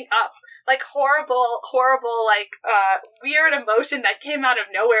 building up, like, horrible, like, weird emotion that came out of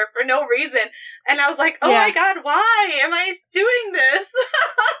nowhere for no reason. And I was like, oh my God, why am I doing this?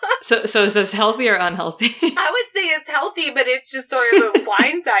 So is this healthy or unhealthy? I would say it's healthy, but it's just sort of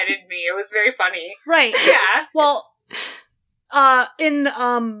blindsided me. It was very funny. Right. Yeah. Well, in,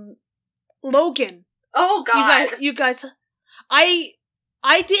 Logan. Oh, God. You guys... I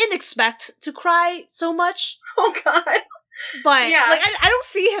didn't expect to cry so much. Oh, God. But, like, I don't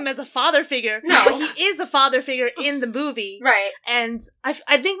see him as a father figure. No. But he is a father figure in the movie. Right. And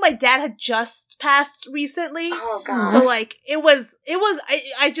I think my dad had just passed recently. Oh, God. So, like,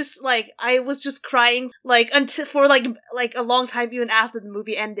 I was just crying, like, until, for, like a long time even after the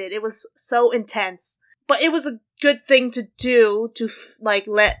movie ended. It was so intense. But it was a good thing to do to, like,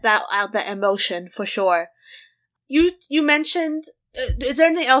 let that out, that emotion, for sure. You mentioned, is there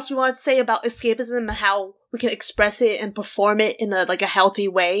anything else we want to say about escapism and how we can express it and perform it in a healthy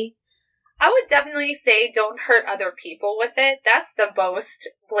way? I would definitely say don't hurt other people with it. That's the most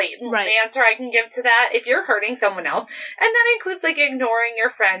blatant answer I can give to that. If you're hurting someone else, and that includes like ignoring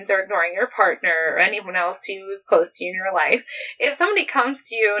your friends or ignoring your partner or anyone else who's close to you in your life. If somebody comes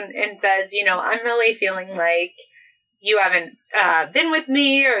to you and says, you know, I'm really feeling like you haven't been with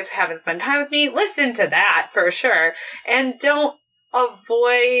me or haven't spent time with me, listen to that for sure. And don't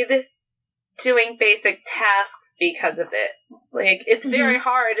avoid doing basic tasks because of it. Like, it's very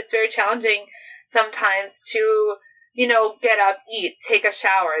hard. It's very challenging sometimes to, you know, get up, eat, take a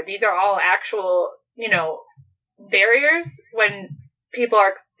shower. These are all actual, you know, barriers when people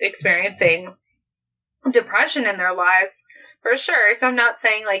are experiencing depression in their lives, for sure. So I'm not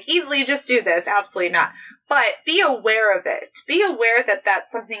saying, like, easily just do this. Absolutely not. But be aware of it. Be aware that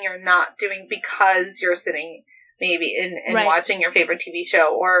that's something you're not doing because you're sitting maybe in watching your favorite TV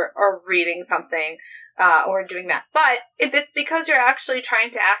show or reading something or doing that. But if it's because you're actually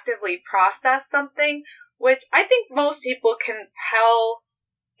trying to actively process something, which I think most people can tell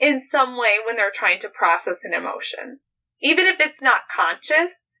in some way when they're trying to process an emotion. Even if it's not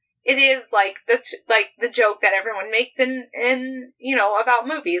conscious, it is like the joke that everyone makes in you know, about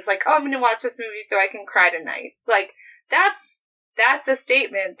movies. Like, oh, I'm going to watch this movie so I can cry tonight. Like, that's a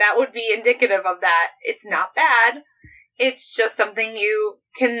statement that would be indicative of that. It's not bad. It's just something you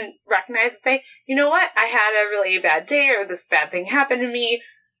can recognize and say, you know what? I had a really bad day or this bad thing happened to me.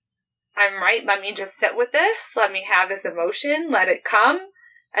 I'm right. Let me just sit with this. Let me have this emotion. Let it come.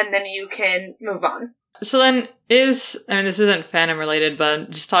 And then you can move on. So then this isn't fandom related, but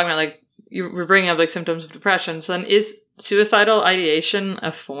just talking about, like, you were bringing up, like, symptoms of depression. So then is suicidal ideation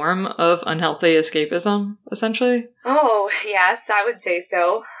a form of unhealthy escapism, essentially? Oh, yes, I would say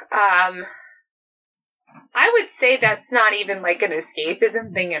so. I would say that's not even, like, an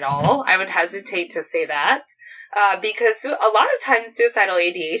escapism thing at all. I would hesitate to say that. Because a lot of times suicidal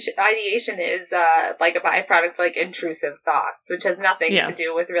ideation is, like, a byproduct of, like, intrusive thoughts, which has nothing to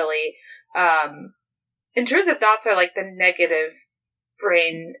do with really, intrusive thoughts are like the negative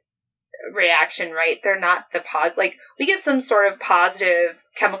brain reaction, right? They're not like, we get some sort of positive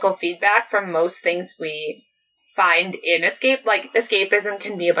chemical feedback from most things we find in escapism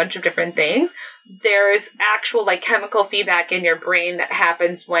can be a bunch of different things. There's actual like chemical feedback in your brain that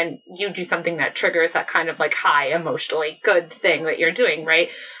happens when you do something that triggers that kind of like high emotionally good thing that you're doing, right?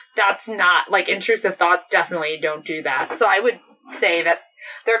 That's not like intrusive thoughts definitely don't do that. So I would say that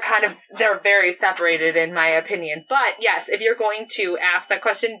they're very separated in my opinion. But yes, if you're going to ask that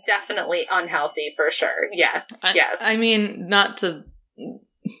question, definitely unhealthy for sure. Yes. Yes. I mean, not to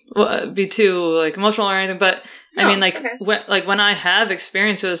be too like emotional or anything, but no, I mean, like when I have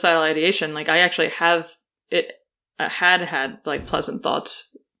experienced suicidal ideation, like I actually have it had like pleasant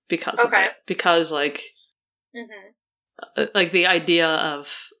thoughts because of it, because like like the idea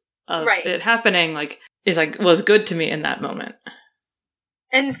of it happening like was good to me in that moment.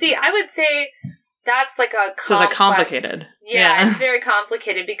 And see, I would say that's like so it's like complicated. Yeah, it's very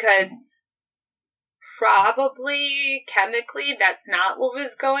complicated because probably chemically that's not what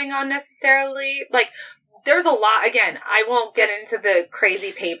was going on necessarily. Like, there's a lot, again, I won't get into the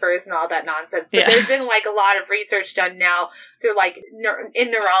crazy papers and all that nonsense, but there's been like a lot of research done now through like in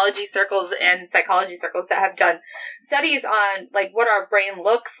neurology circles and psychology circles that have done studies on like what our brain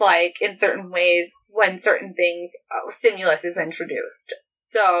looks like in certain ways when certain things, stimulus is introduced.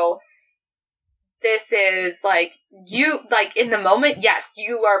 So this is like, you, like in the moment, yes,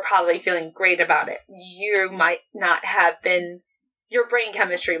 you are probably feeling great about it. You might not have been, your brain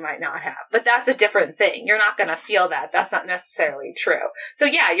chemistry might not have, but that's a different thing. You're not going to feel that. That's not necessarily true. So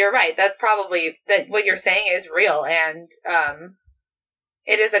yeah, you're right. That's probably, that what you're saying is real, and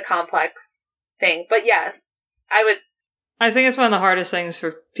it is a complex thing. But yes, I think it's one of the hardest things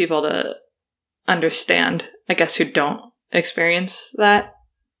for people to understand, I guess, who don't experience that,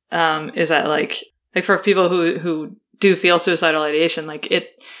 is that like for people who do feel suicidal ideation, like it,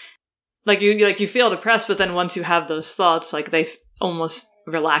 like you feel depressed, but then once you have those thoughts, like they almost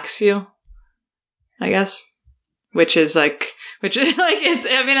relax you, I guess, which is like it's,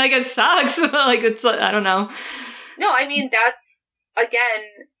 I mean, like it sucks, but like it's, I don't know. No, I mean, that's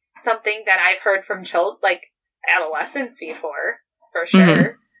again something that I've heard from like adolescents before, for sure.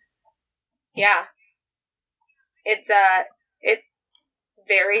 Mm-hmm. Yeah. It's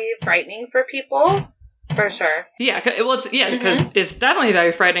very frightening for people, for sure. Yeah, well, because it's definitely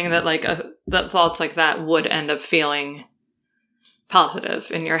very frightening that like that thoughts like that would end up feeling positive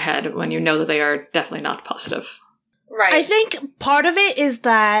in your head when you know that they are definitely not positive. Right. I think part of it is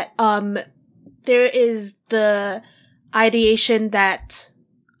that there is the ideation that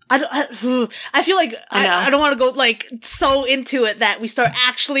I feel like I don't want to go like so into it that we start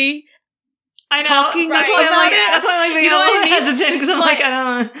actually. I know. Talking that's why I'm being a little hesitant, because I'm like, I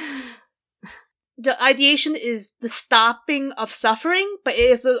don't know. The ideation is the stopping of suffering, but it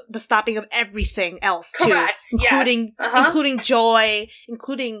is the stopping of everything else too. Correct. Including including joy,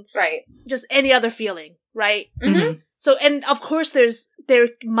 including just any other feeling, right? Mm-hmm. So, and of course there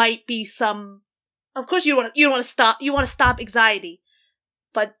might be some, of course you want to stop anxiety,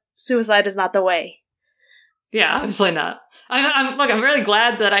 but suicide is not the way. Yeah, obviously not. I'm really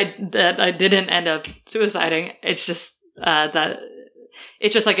glad that I didn't end up suiciding. It's just that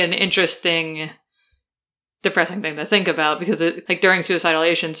it's just like an interesting, depressing thing to think about, because like during suicidal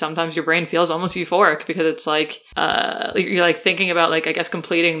ideation, sometimes your brain feels almost euphoric because it's like you're like thinking about like, I guess,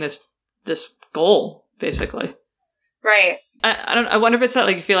 completing this goal basically. Right. I wonder if it's that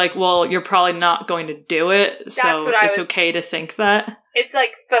like you feel like, well, you're probably not going to do it, so it's okay to think that. It's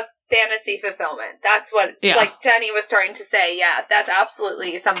like fantasy fulfillment. That's what like Jenny was starting to say. Yeah, that's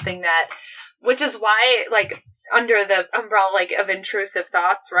absolutely something that, which is why like under the umbrella like of intrusive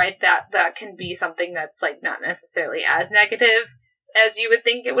thoughts, right? That can be something that's like not necessarily as negative as you would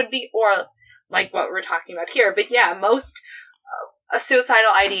think it would be, or like what we're talking about here. But yeah, most a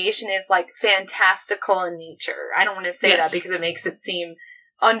suicidal ideation is like fantastical in nature. I don't want to say that because it makes it seem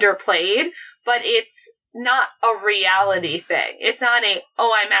underplayed, but it's not a reality thing. It's not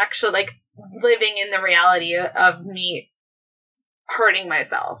I'm actually like living in the reality of me hurting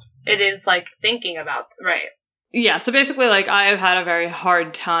myself. It is like thinking about, right. Yeah, so basically like I have had a very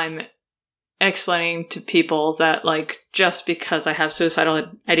hard time explaining to people that like just because I have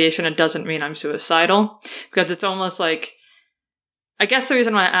suicidal ideation, it doesn't mean I'm suicidal, because it's almost like, I guess the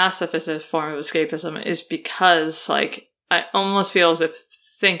reason why I asked if it's a form of escapism is because like I almost feel as if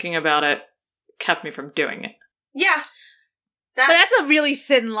thinking about it kept me from doing it. Yeah. But that's a really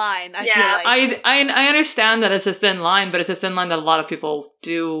thin line, I feel like. I understand that it's a thin line, but it's a thin line that a lot of people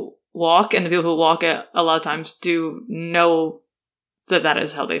do walk, and the people who walk it a lot of times do know that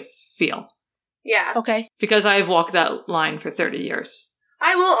is how they feel. Yeah. Okay. Because I've walked that line for 30 years.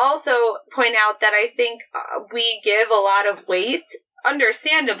 I will also point out that I think we give a lot of weight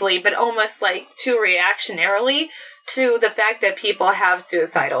understandably, but almost like too reactionarily to the fact that people have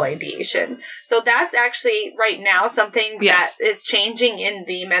suicidal ideation. So that's actually right now something that is changing in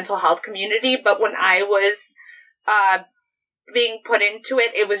the mental health community. But when I was being put into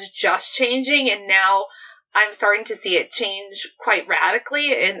it, it was just changing, and now I'm starting to see it change quite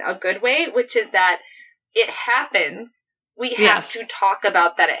radically in a good way, which is that it happens. We have to talk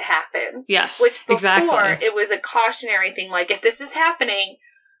about that it happened. Yes, which before, exactly. It was a cautionary thing, like, if this is happening,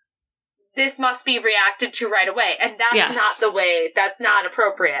 this must be reacted to right away. And that's not the way, that's not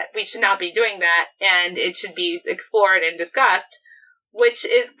appropriate. We should not be doing that, and it should be explored and discussed, which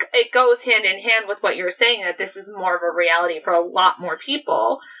is, it goes hand in hand with what you're saying, that this is more of a reality for a lot more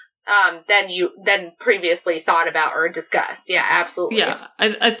people than previously thought about or discussed. Yeah, absolutely. Yeah,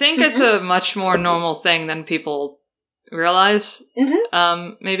 I think it's a much more normal thing than people realize,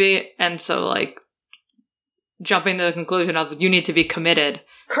 maybe. And so, like, jumping to the conclusion of you need to be committed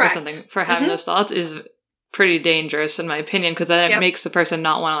or something for having those thoughts is pretty dangerous, in my opinion, because then it makes the person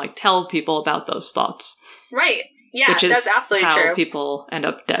not want to, like, tell people about those thoughts. Right. Yeah, which is that's absolutely how true. People end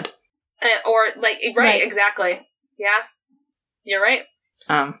up dead. Right, exactly. Yeah, you're right.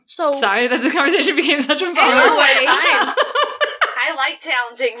 So sorry that this conversation became such a bummer. I like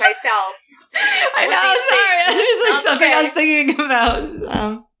challenging myself. I know, sorry. It's just like something I was thinking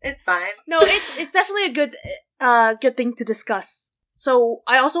about. It's fine. No, it's definitely a good thing to discuss. So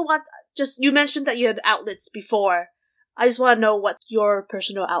I also want, you mentioned that you had outlets before. I just want to know what your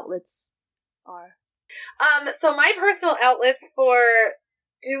personal outlets are. So my personal outlets for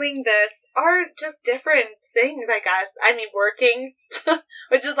doing this are just different things, I guess. I mean, working,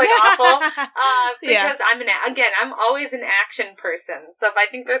 which is, like, awful, because I'm always an action person. So if I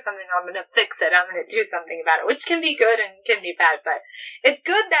think there's something, I'm going to fix it. I'm going to do something about it, which can be good and can be bad, but it's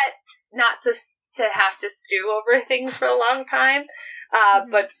good that not to have to stew over things for a long time,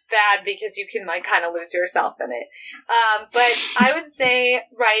 but bad because you can, like, kind of lose yourself in it. But I would say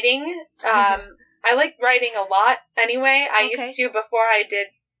writing, I like writing a lot anyway. I used to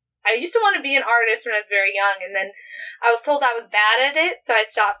want to be an artist when I was very young, and then I was told I was bad at it, so I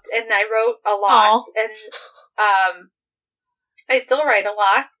stopped, and I wrote a lot. Aww. And I still write a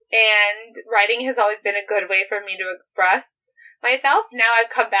lot, and writing has always been a good way for me to express myself. Now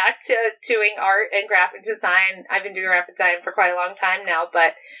I've come back to doing art and graphic design. I've been doing graphic design for quite a long time now,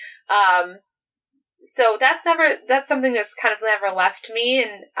 but so that's something that's kind of never left me,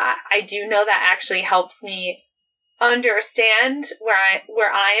 and I do know that actually helps me understand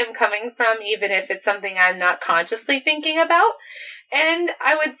where I am coming from, even if it's something I'm not consciously thinking about. And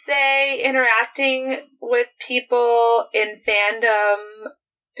I would say interacting with people in fandom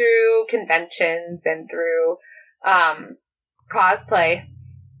through conventions and through cosplay.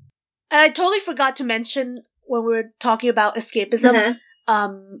 And I totally forgot to mention when we were talking about escapism,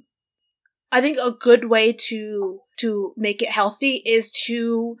 I think a good way to make it healthy is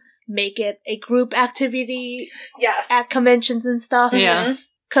to make it a group activity at conventions and stuff. Yeah.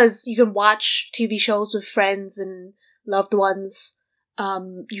 Because you can watch TV shows with friends and loved ones.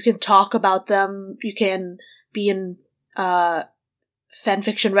 You can talk about them. You can be in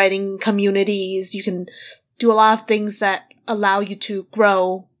fanfiction writing communities. You can do a lot of things that allow you to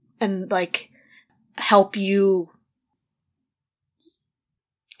grow and, like, help you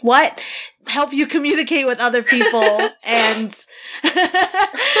communicate with other people. And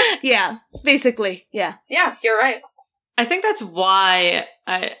basically. Yeah, you're right. I think that's why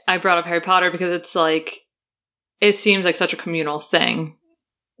I brought up Harry Potter, because it's like, it seems like such a communal thing.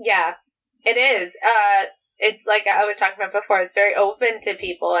 Yeah, it is. It's like I was talking about before, it's very open to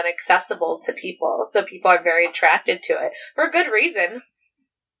people and accessible to people, so people are very attracted to it for a good reason.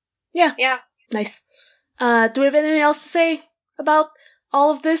 Yeah. Yeah. Nice. Do we have anything else to say about all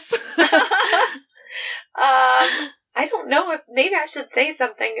of this? I don't know if maybe I should say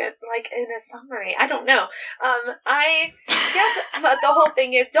something like in a summary. I don't know. I guess but the whole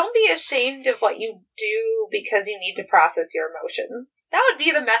thing is, don't be ashamed of what you do because you need to process your emotions. That would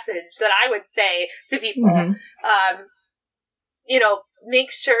be the message that I would say to people. Mm-hmm.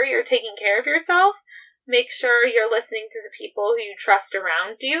 Make sure you're taking care of yourself. Make sure you're listening to the people who you trust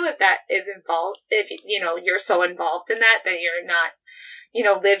around you, if that is involved, if you're so involved in that you're not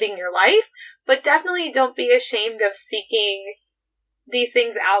living your life. But definitely don't be ashamed of seeking these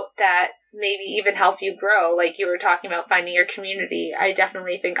things out that maybe even help you grow. Like you were talking about finding your community. I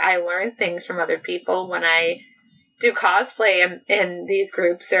definitely think I learn things from other people when I do cosplay in these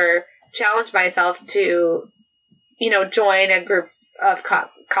groups, or challenge myself to, join a group of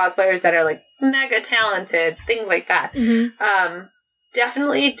cosplayers that are like mega talented, things like that. Mm-hmm.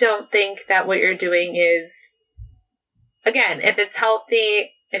 Definitely don't think that what you're doing is again, if it's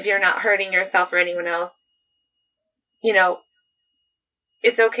healthy, if you're not hurting yourself or anyone else, you know,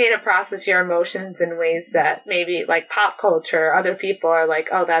 it's okay to process your emotions in ways that maybe like pop culture, other people are like,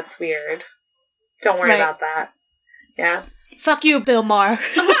 oh, that's weird. Don't worry about that. Yeah. Fuck you, Bill Maher.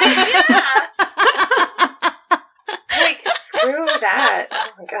 Yeah. Like, screw that.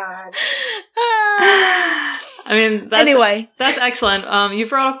 Oh my God. I mean, that's excellent. You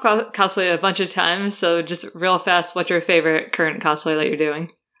brought up cosplay a bunch of times, so just real fast, what's your favorite current cosplay that you're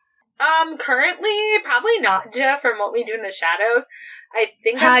doing? Currently, probably Nadja from What We Do in the Shadows. I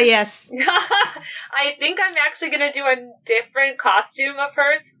think yes. I think I'm actually going to do a different costume of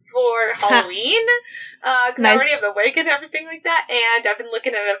hers for Halloween. Because I already have the wig and everything like that. And I've been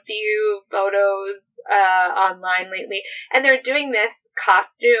looking at a few photos online lately. And they're doing this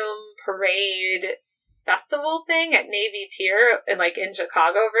costume parade festival thing at Navy Pier in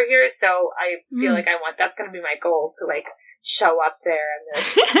Chicago over here. So I feel like that's going to be my goal, to like show up there and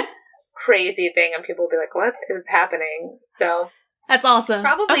this crazy thing, and people will be like, what is happening? So that's awesome.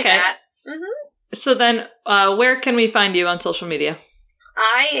 Probably that. Mm-hmm. So then, where can we find you on social media?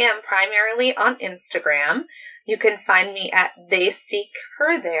 I am primarily on Instagram. You can find me at They Seek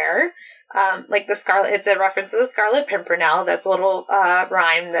Her there. Like the Scarlet, it's a reference to the Scarlet Pimpernel. That's a little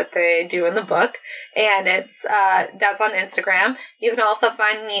rhyme that they do in the book, and it's that's on Instagram. You can also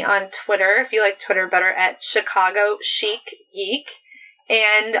find me on Twitter, if you like Twitter better, at Chicago Chic Geek,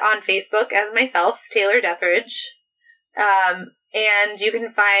 and on Facebook as myself, Taylor Deathridge. And you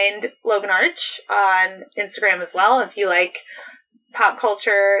can find Logan Arch on Instagram as well if you like pop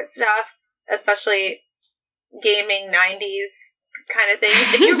culture stuff, especially gaming, 90s kind of things.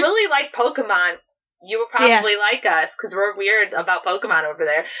 If you really like Pokemon, you will probably like us, because we're weird about Pokemon over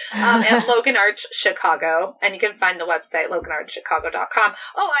there. At Logan Arch Chicago, and you can find the website loganarchchicago.com.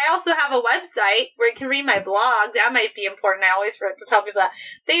 Oh, I also have a website where you can read my blog. That might be important. I always forget to tell people that.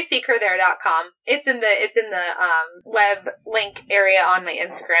 TheySeekHerThere.com. It's in the web link area on my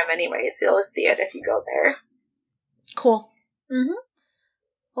Instagram anyway, so you'll see it if you go there. Cool. Mm-hmm.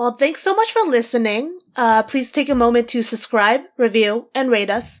 Well, thanks so much for listening. Please take a moment to subscribe, review, and rate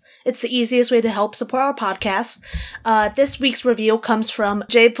us. It's the easiest way to help support our podcast. This week's review comes from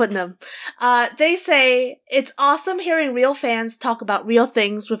Jay Putnam. They say, it's awesome hearing real fans talk about real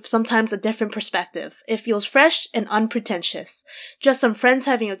things with sometimes a different perspective. It feels fresh and unpretentious. Just some friends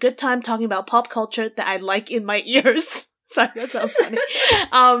having a good time talking about pop culture that I like in my ears. Sorry, that sounds funny.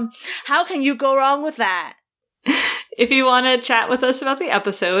 How can you go wrong with that? If you want to chat with us about the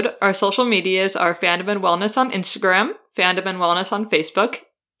episode, our social medias are Fandom and Wellness on Instagram, Fandom and Wellness on Facebook,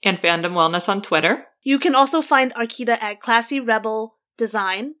 and Fandom Wellness on Twitter. You can also find Arkita at Classy Rebel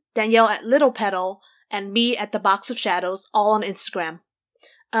Design, Danielle at Little Petal, and me at The Box of Shadows, all on Instagram.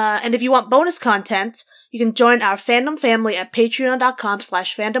 And if you want bonus content, you can join our fandom family at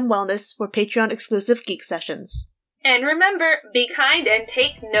patreon.com/fandomwellness for Patreon-exclusive geek sessions. And remember, be kind and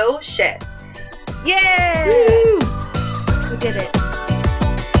take no shit. Yay! Woo! We did it.